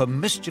of her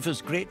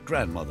mischievous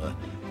great-grandmother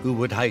who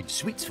would hide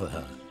sweets for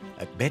her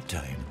at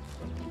bedtime.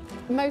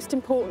 Most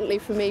importantly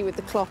for me with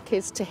the clock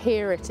is to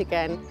hear it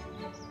again.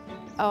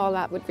 Oh,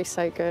 that would be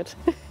so good.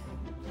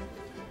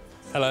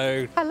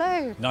 Hello.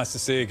 Hello. Nice to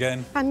see you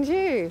again. And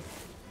you?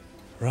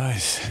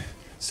 Right.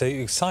 So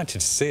you're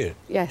excited to see it?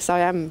 Yes, I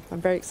am.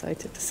 I'm very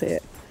excited to see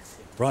it.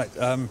 Right.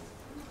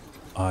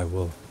 I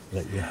will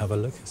let you have a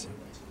look at it.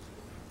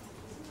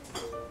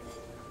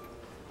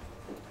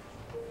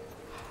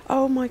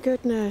 Oh, my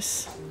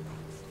goodness.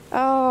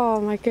 Oh,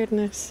 my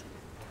goodness.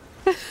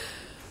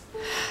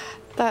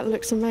 That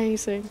looks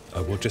amazing.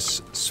 I will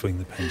just swing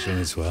the pendulum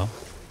as well.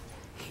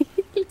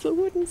 Little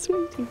wooden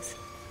sweeties.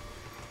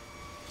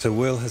 So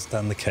Will has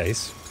done the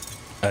case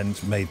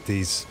and made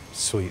these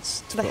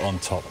sweets to put on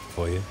top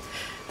for you.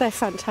 They're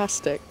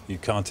fantastic. You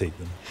can't eat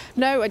them.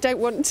 No, I don't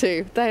want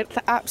to. They're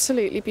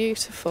absolutely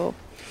beautiful.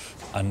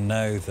 I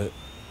know that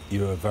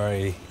you are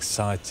very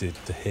excited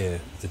to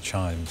hear the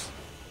chimes.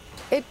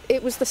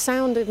 It was the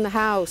sound in the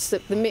house,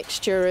 the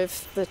mixture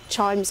of the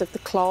chimes of the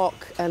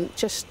clock and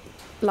just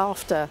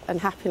laughter and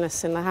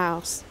happiness in the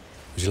house.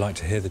 Would you like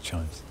to hear the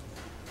chimes?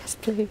 Yes,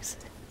 please.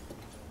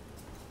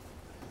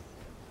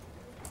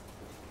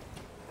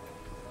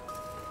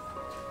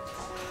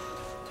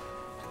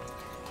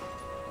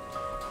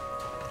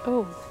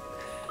 Oh.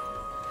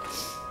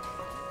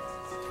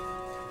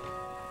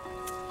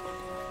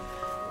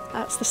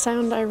 That's the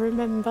sound I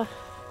remember.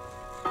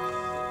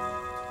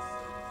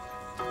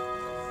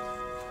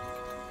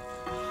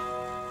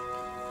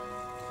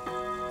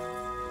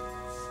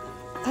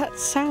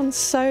 That's sounds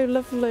so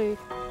lovely.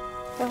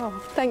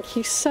 Oh, thank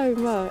you so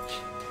much.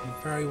 You're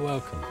very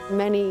welcome.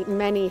 Many,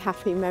 many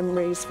happy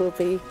memories will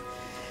be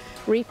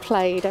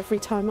replayed every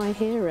time I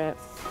hear it.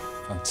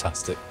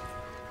 Fantastic.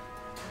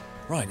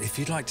 Right, if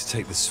you'd like to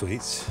take the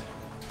sweets,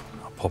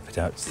 I'll pop it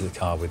out to the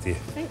car with you.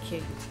 Thank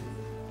you.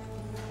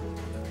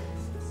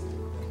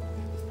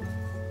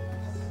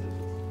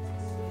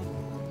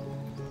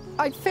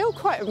 I feel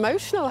quite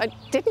emotional. I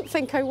didn't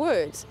think I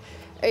would.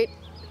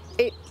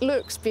 It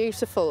looks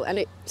beautiful and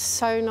it's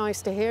so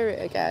nice to hear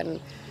it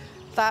again.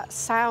 That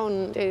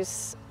sound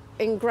is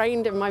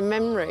ingrained in my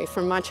memory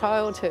from my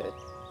childhood.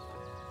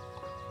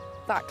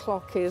 That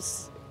clock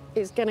is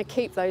going to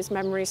keep those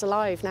memories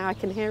alive. Now I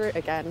can hear it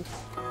again.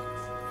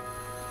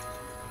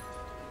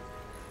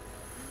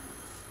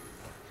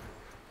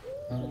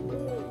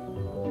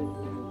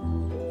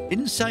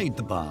 Inside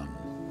the barn,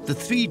 the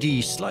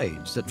 3D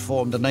slides that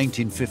formed the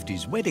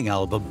 1950s wedding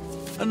album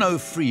are now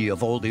free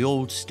of all the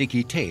old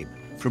sticky tape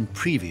from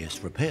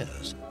previous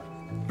repairs.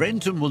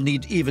 Brenton will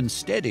need even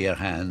steadier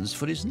hands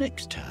for his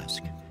next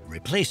task,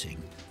 replacing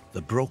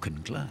the broken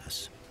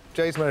glass.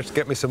 Jay's managed to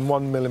get me some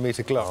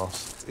 1mm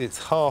glass.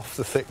 It's half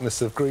the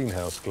thickness of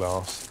greenhouse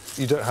glass.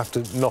 You don't have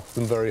to knock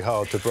them very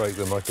hard to break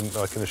them, I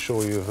can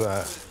assure you of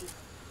that.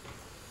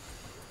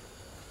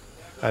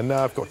 And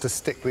now I've got to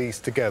stick these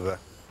together.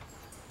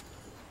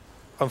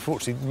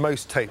 Unfortunately,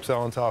 most tapes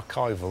aren't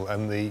archival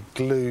and the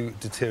glue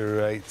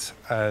deteriorates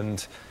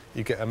and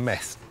you get a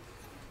mess.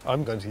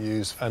 I'm going to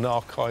use an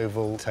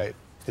archival tape.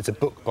 It's a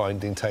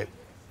bookbinding tape.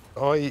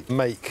 I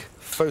make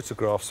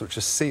photographs which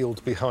are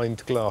sealed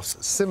behind glass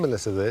similar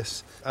to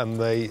this, and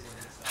they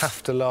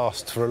have to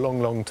last for a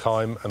long, long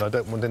time, and I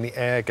don't want any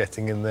air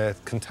getting in there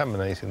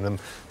contaminating them,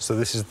 so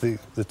this is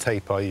the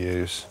tape I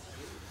use.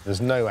 There's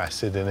no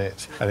acid in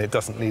it, and it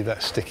doesn't leave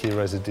that sticky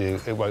residue.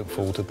 It won't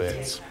fall to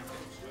bits.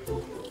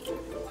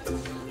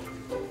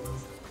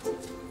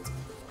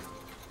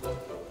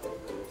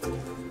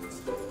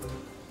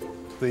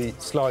 The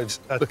slides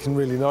are looking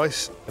really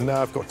nice, and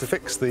now I've got to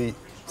fix the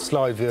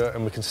slide viewer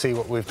and we can see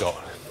what we've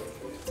got.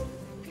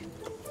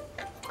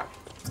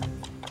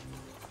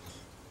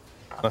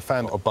 I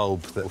found a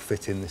bulb that will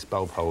fit in this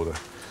bulb holder.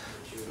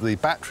 The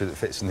battery that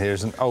fits in here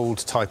is an old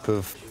type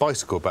of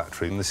bicycle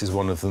battery, and this is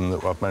one of them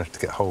that I've managed to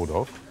get hold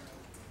of.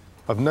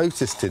 I've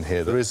noticed in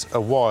here there is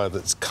a wire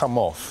that's come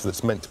off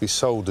that's meant to be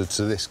soldered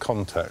to this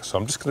contact, so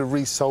I'm just going to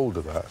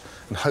resolder that,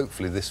 and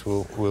hopefully this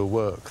will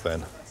work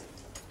then.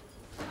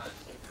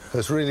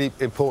 It's really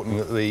important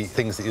that the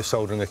things that you're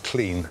soldering are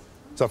clean.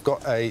 So I've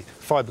got a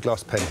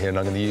fiberglass pen here and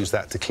I'm going to use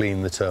that to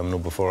clean the terminal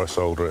before I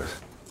solder it.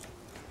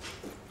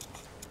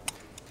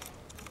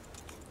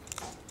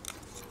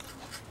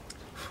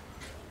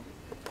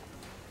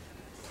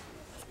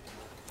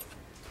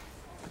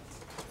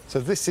 So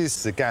this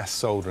is the gas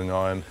soldering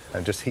iron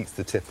and just heats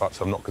the tip up,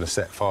 so I'm not going to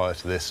set fire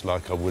to this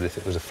like I would if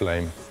it was a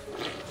flame.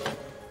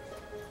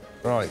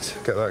 Right,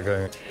 get that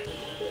going.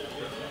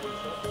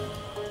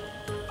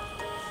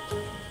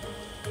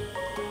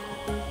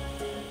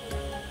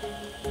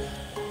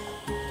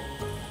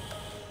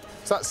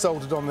 So that's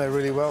soldered on there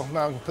really well.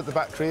 Now I can put the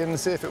battery in and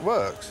see if it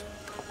works.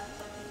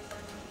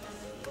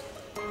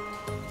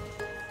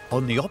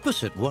 On the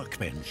opposite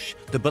workbench,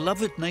 the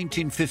beloved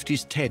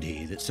 1950s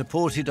teddy that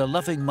supported a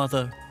loving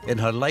mother in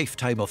her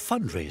lifetime of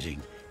fundraising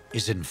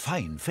is in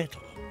fine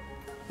fettle.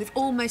 We've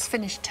almost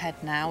finished Ted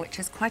now, which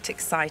is quite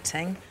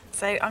exciting.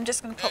 So I'm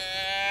just going to pop...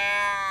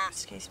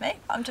 Excuse me.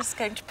 I'm just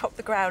going to pop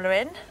the growler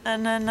in,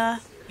 and then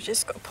we've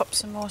just got to pop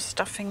some more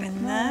stuffing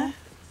in there.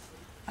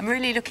 I'm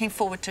really looking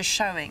forward to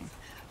showing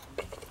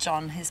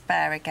John his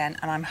bear again,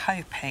 and I'm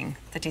hoping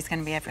that he's going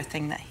to be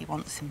everything that he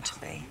wants him to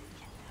be.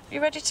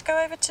 You ready to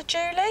go over to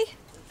Julie?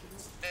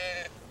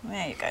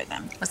 There you go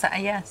then. Was that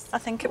a yes? I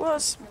think it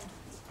was.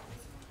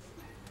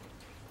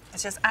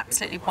 It's just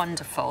absolutely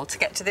wonderful to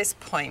get to this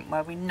point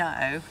where we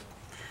know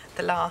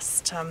the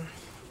last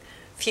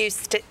few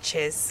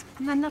stitches,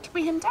 and then that'll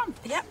be him done.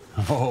 Yep.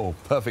 Oh,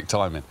 perfect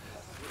timing.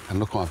 And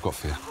look what I've got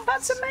for you.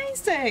 That's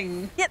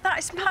amazing. Yeah, that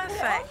is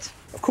perfect.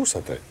 Of course I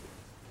do.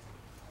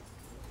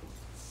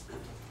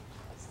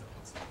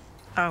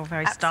 Oh,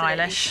 very Absolutely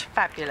stylish.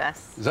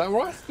 Fabulous. Is that all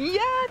right? Yeah,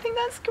 I think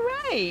that's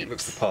great. It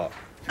looks the part.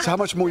 So how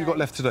much more you got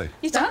left to do?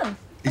 He's done.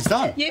 He's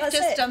done? You've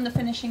just done the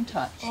finishing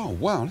touch. Oh,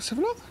 wow, let's have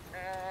a look.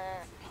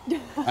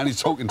 And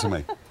he's talking to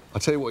me. I'll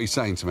tell you what he's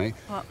saying to me.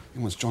 What? He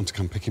wants John to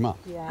come pick him up.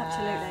 Yeah.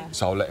 Absolutely.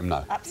 So I'll let him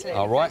know. Absolutely.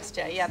 All right? Thanks,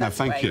 Joe. Yeah, No, that's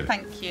thank great. you.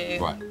 Thank you.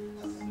 Right.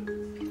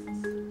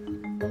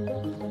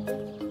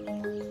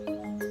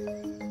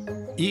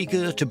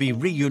 Eager to be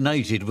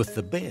reunited with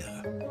the bear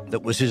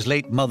that was his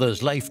late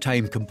mother's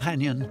lifetime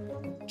companion,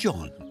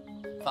 John.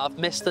 I've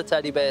missed the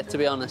teddy bear, to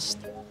be honest.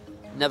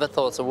 Never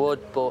thought I would,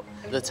 but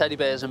the teddy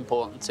bear is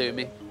important to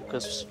me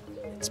because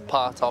it's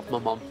part of my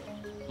mum.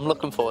 I'm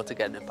looking forward to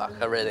getting it back,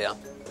 I really am.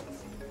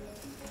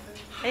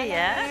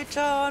 Hello,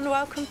 John.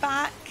 Welcome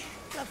back.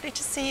 Lovely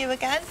to see you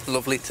again.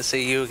 Lovely to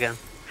see you again.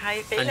 How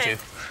you feeling? And you.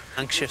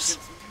 Anxious.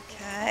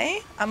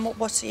 Okay. And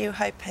what are you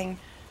hoping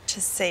to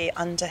see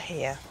under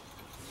here?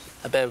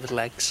 A bear with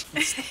legs.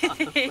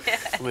 Yeah.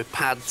 And with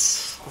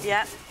pads.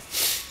 Yeah.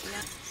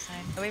 So,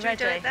 are we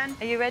ready? then?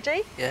 Are you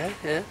ready? Yeah,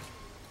 yeah.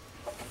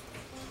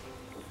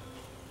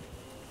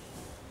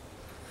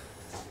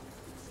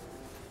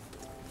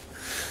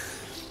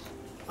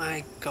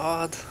 My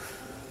God.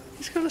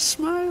 He's got a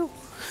smile.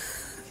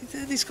 He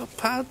did. He's got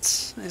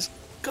pads. He's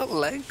got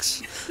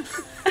legs.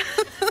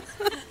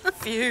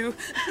 Phew.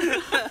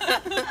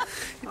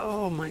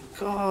 Oh my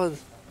God.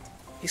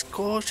 He's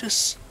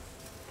gorgeous.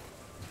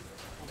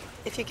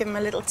 If you give him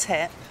a little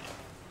tip.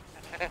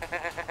 He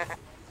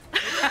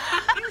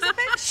was a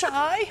bit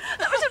shy.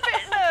 That was a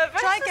bit nervous.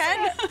 Try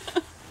again.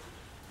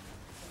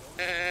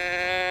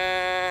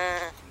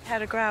 He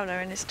had a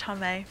growler in his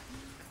tummy.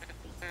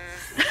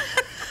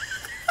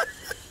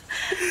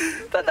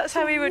 But that's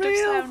how he would have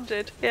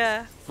sounded.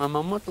 Yeah. My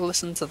mum would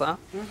listen to that.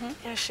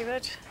 Yeah, she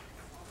would.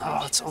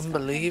 Oh, it's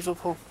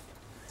unbelievable.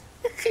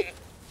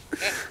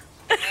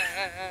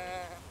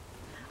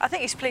 I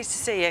think he's pleased to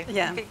see you.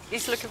 Yeah.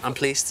 He's looking for... I'm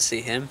pleased to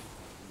see him.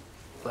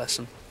 Bless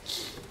him.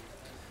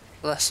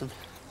 Bless him.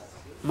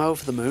 I'm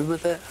over the moon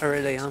with it. I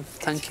really am.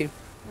 Thank you.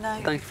 No.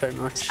 Thank you very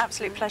much.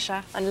 Absolute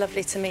pleasure. And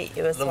lovely to meet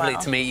you as well. Lovely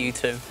to meet you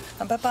too.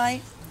 And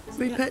bye-bye.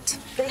 Rupert.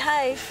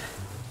 Behave.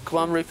 Come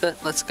on,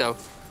 Rupert. Let's go.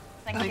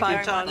 Thank you very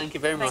much. Thank you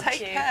very much.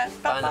 Take care.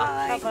 Bye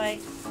now. Bye-bye.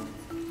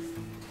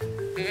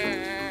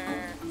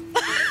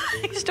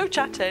 He's still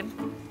chatting.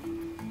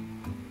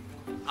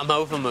 I'm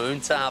over the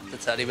moon to have the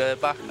teddy bear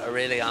back. I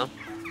really am.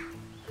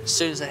 As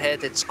soon as I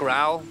heard its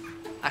growl,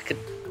 I could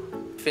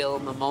feel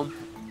my mum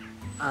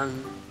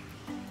and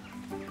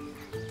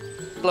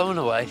blown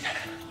away.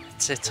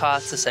 It's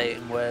hard to say it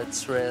in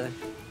words, really.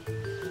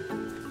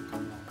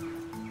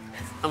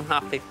 I'm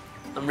happy.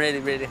 I'm really,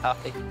 really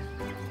happy.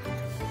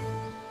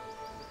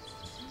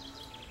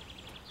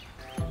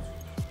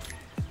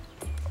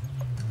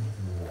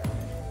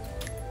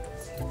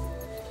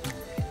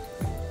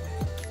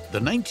 The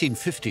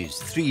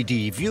 1950s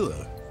 3D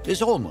viewer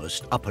is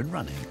almost up and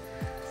running.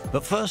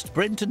 But first,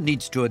 Brenton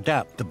needs to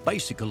adapt the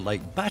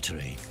bicycle-like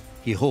battery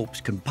he hopes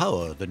can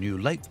power the new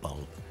light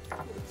bulb.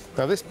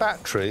 Now, this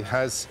battery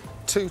has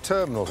 2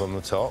 terminals on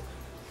the top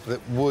that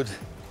would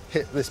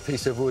hit this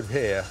piece of wood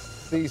here.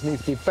 These need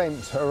to be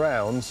bent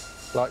around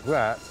like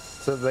that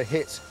so that they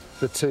hit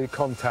the 2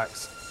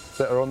 contacts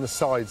that are on the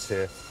sides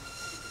here.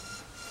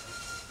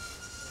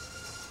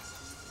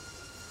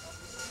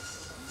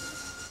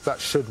 That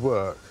should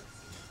work,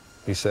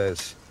 he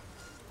says.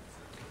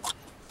 I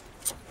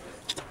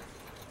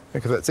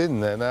think if that's in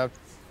there now,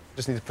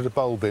 just need to put a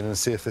bulb in and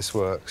see if this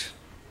works.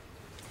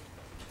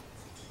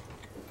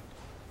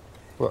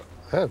 Well,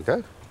 there we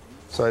go.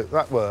 So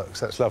that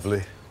works, that's lovely.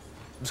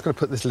 I'm just going to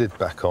put this lid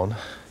back on.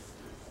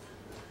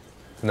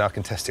 Now I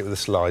can test it with a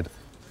slide.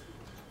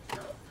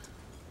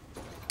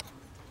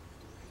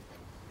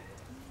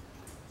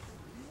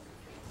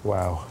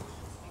 Wow.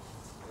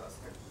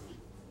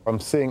 I'm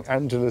seeing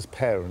Angela's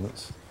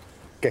parents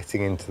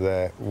getting into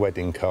their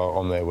wedding car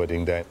on their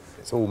wedding day.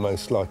 It's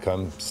almost like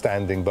I'm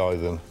standing by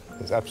them.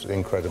 It's absolutely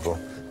incredible.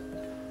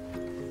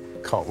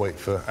 Can't wait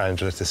for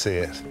Angela to see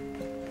it.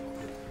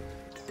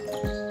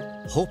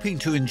 Hoping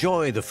to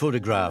enjoy the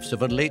photographs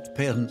of her late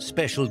parents'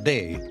 special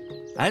day,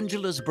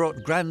 Angela's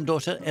brought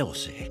granddaughter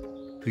Elsie,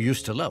 who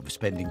used to love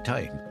spending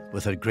time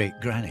with her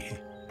great-granny.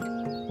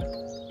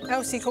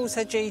 Elsie calls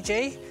her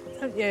Gigi,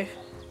 don't you?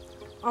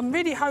 I'm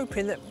really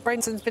hoping that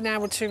Brenton's been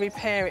able to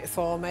repair it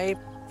for me.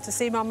 To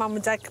see my mum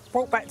and dad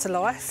brought back to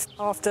life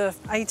after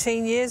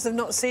 18 years of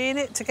not seeing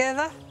it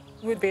together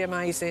would be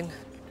amazing.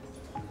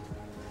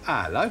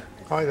 Hello.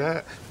 Hi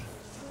there.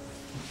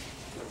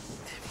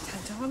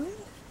 Darling.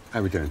 How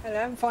are we doing?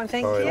 Hello, I'm fine,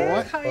 thank Hi, you. all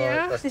right.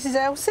 Hiya. All right. This is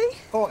Elsie.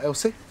 Oh,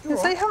 Elsie. Can I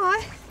say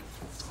hi?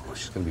 Oh,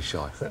 she's going to be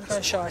shy. I'm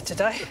very shy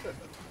today.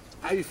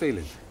 How are you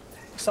feeling?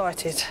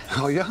 Excited.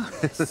 Oh, yeah?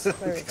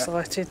 Very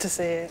excited to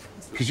see it.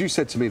 Because you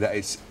said to me that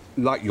it's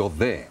like you're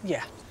there.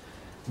 Yeah.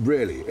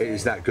 Really? It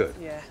is that good?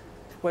 Yeah.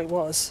 Well, it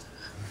was.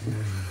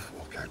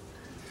 OK.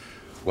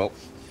 Well,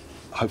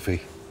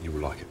 hopefully you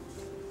will like it.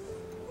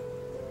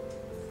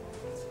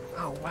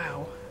 Oh,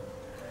 wow.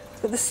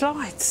 Look at the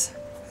slides.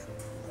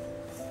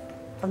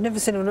 I've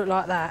never seen them look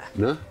like that.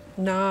 No?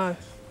 No.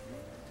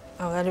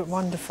 Oh, they look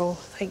wonderful.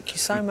 Thank you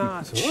so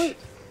much. That's all right.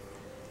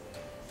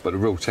 But the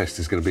real test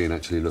is going to be in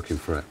actually looking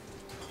for it.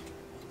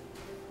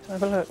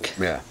 Have a look.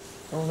 Yeah.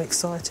 Oh, I'm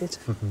excited.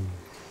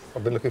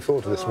 I've been looking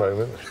forward to this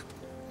moment.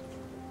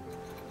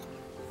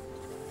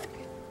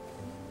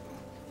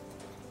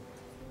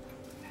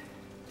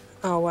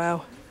 Oh,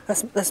 wow.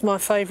 That's my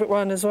favourite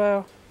one as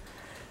well.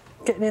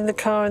 Getting in the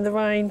car in the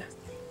rain.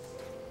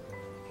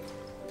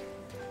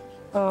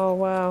 Oh,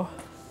 wow.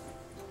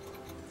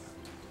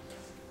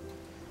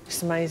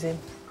 It's amazing.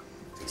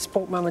 It's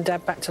brought Mum and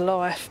Dad back to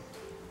life.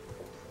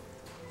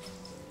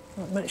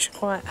 It makes you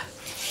quite...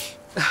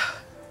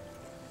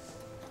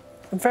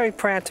 I'm very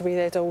proud to be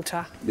their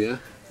daughter. Yeah?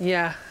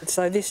 Yeah.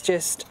 So this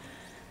just...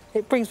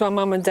 It brings my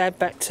mum and dad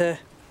back to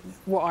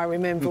what I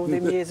remember all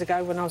them years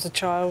ago when I was a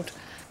child.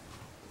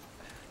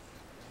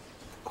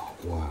 Oh,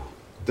 wow.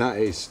 That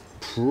is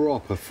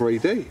proper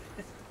 3D.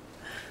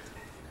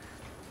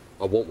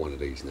 I want one of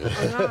these now.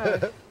 I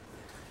know.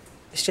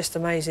 It's just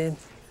amazing.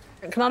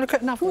 Can I look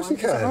at another one? Of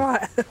course you can. Is that all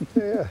right?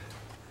 Yeah.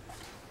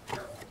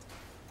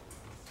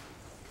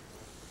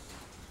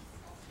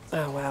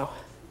 Oh, wow.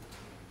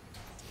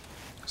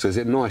 So is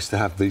it nice to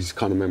have these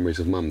kind of memories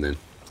of Mum then?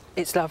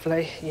 It's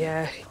lovely,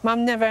 yeah.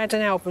 Mum never had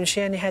an album,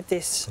 she only had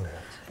this.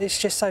 Yeah. It's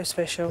just so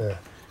special. Yeah.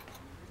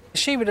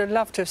 She would have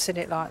loved to have seen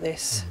it like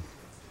this.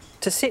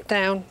 To sit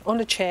down on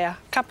a chair,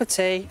 cup of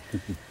tea,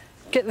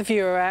 get the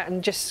viewer out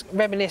and just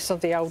reminisce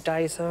of the old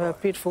days, of her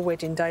beautiful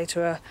wedding day to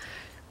her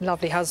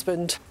lovely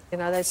husband. You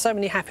know, there's so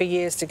many happy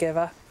years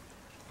together.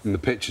 And the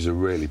pictures are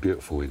really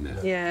beautiful in there.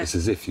 Yeah. It's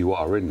as if you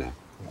are in there.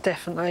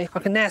 Definitely. I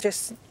can now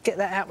just get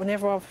that out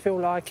whenever I feel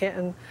like it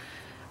and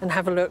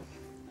have a look.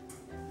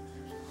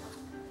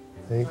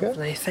 There you go.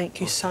 Lovely. Thank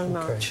you so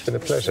much. It's been a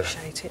pleasure.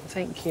 Appreciate it.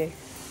 Thank you.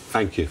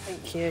 Thank you.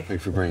 Thank you. Thank you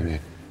for bringing me in.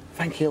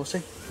 Thank you,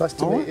 Elsie. Nice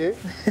to meet you.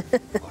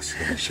 Oh, she's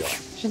gonna be shy.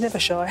 She's never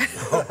shy.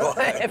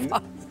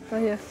 Ever. Oh,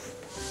 yeah.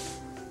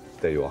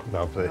 There you are.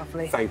 Lovely.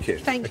 Lovely. Thank you.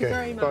 Thank you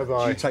very much.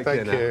 Bye-bye. You take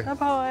Thank care you. now.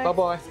 Bye-bye.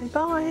 Bye-bye.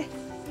 Bye.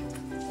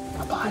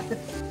 Bye-bye.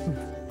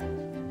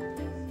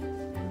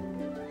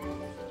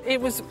 It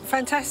was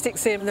fantastic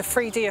seeing the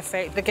 3D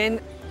effect again.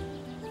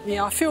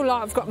 Yeah, I feel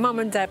like I've got Mum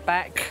and Dad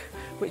back,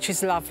 which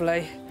is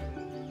lovely.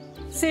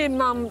 Seeing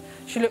Mum,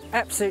 she looked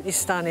absolutely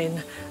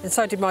stunning, and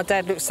so did my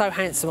dad, look so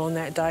handsome on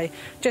that day,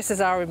 just as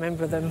I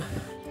remember them.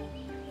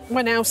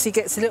 When Elsie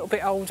gets a little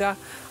bit older,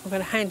 I'm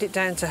going to hand it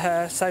down to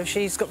her, so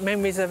she's got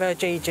memories of her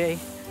Gigi.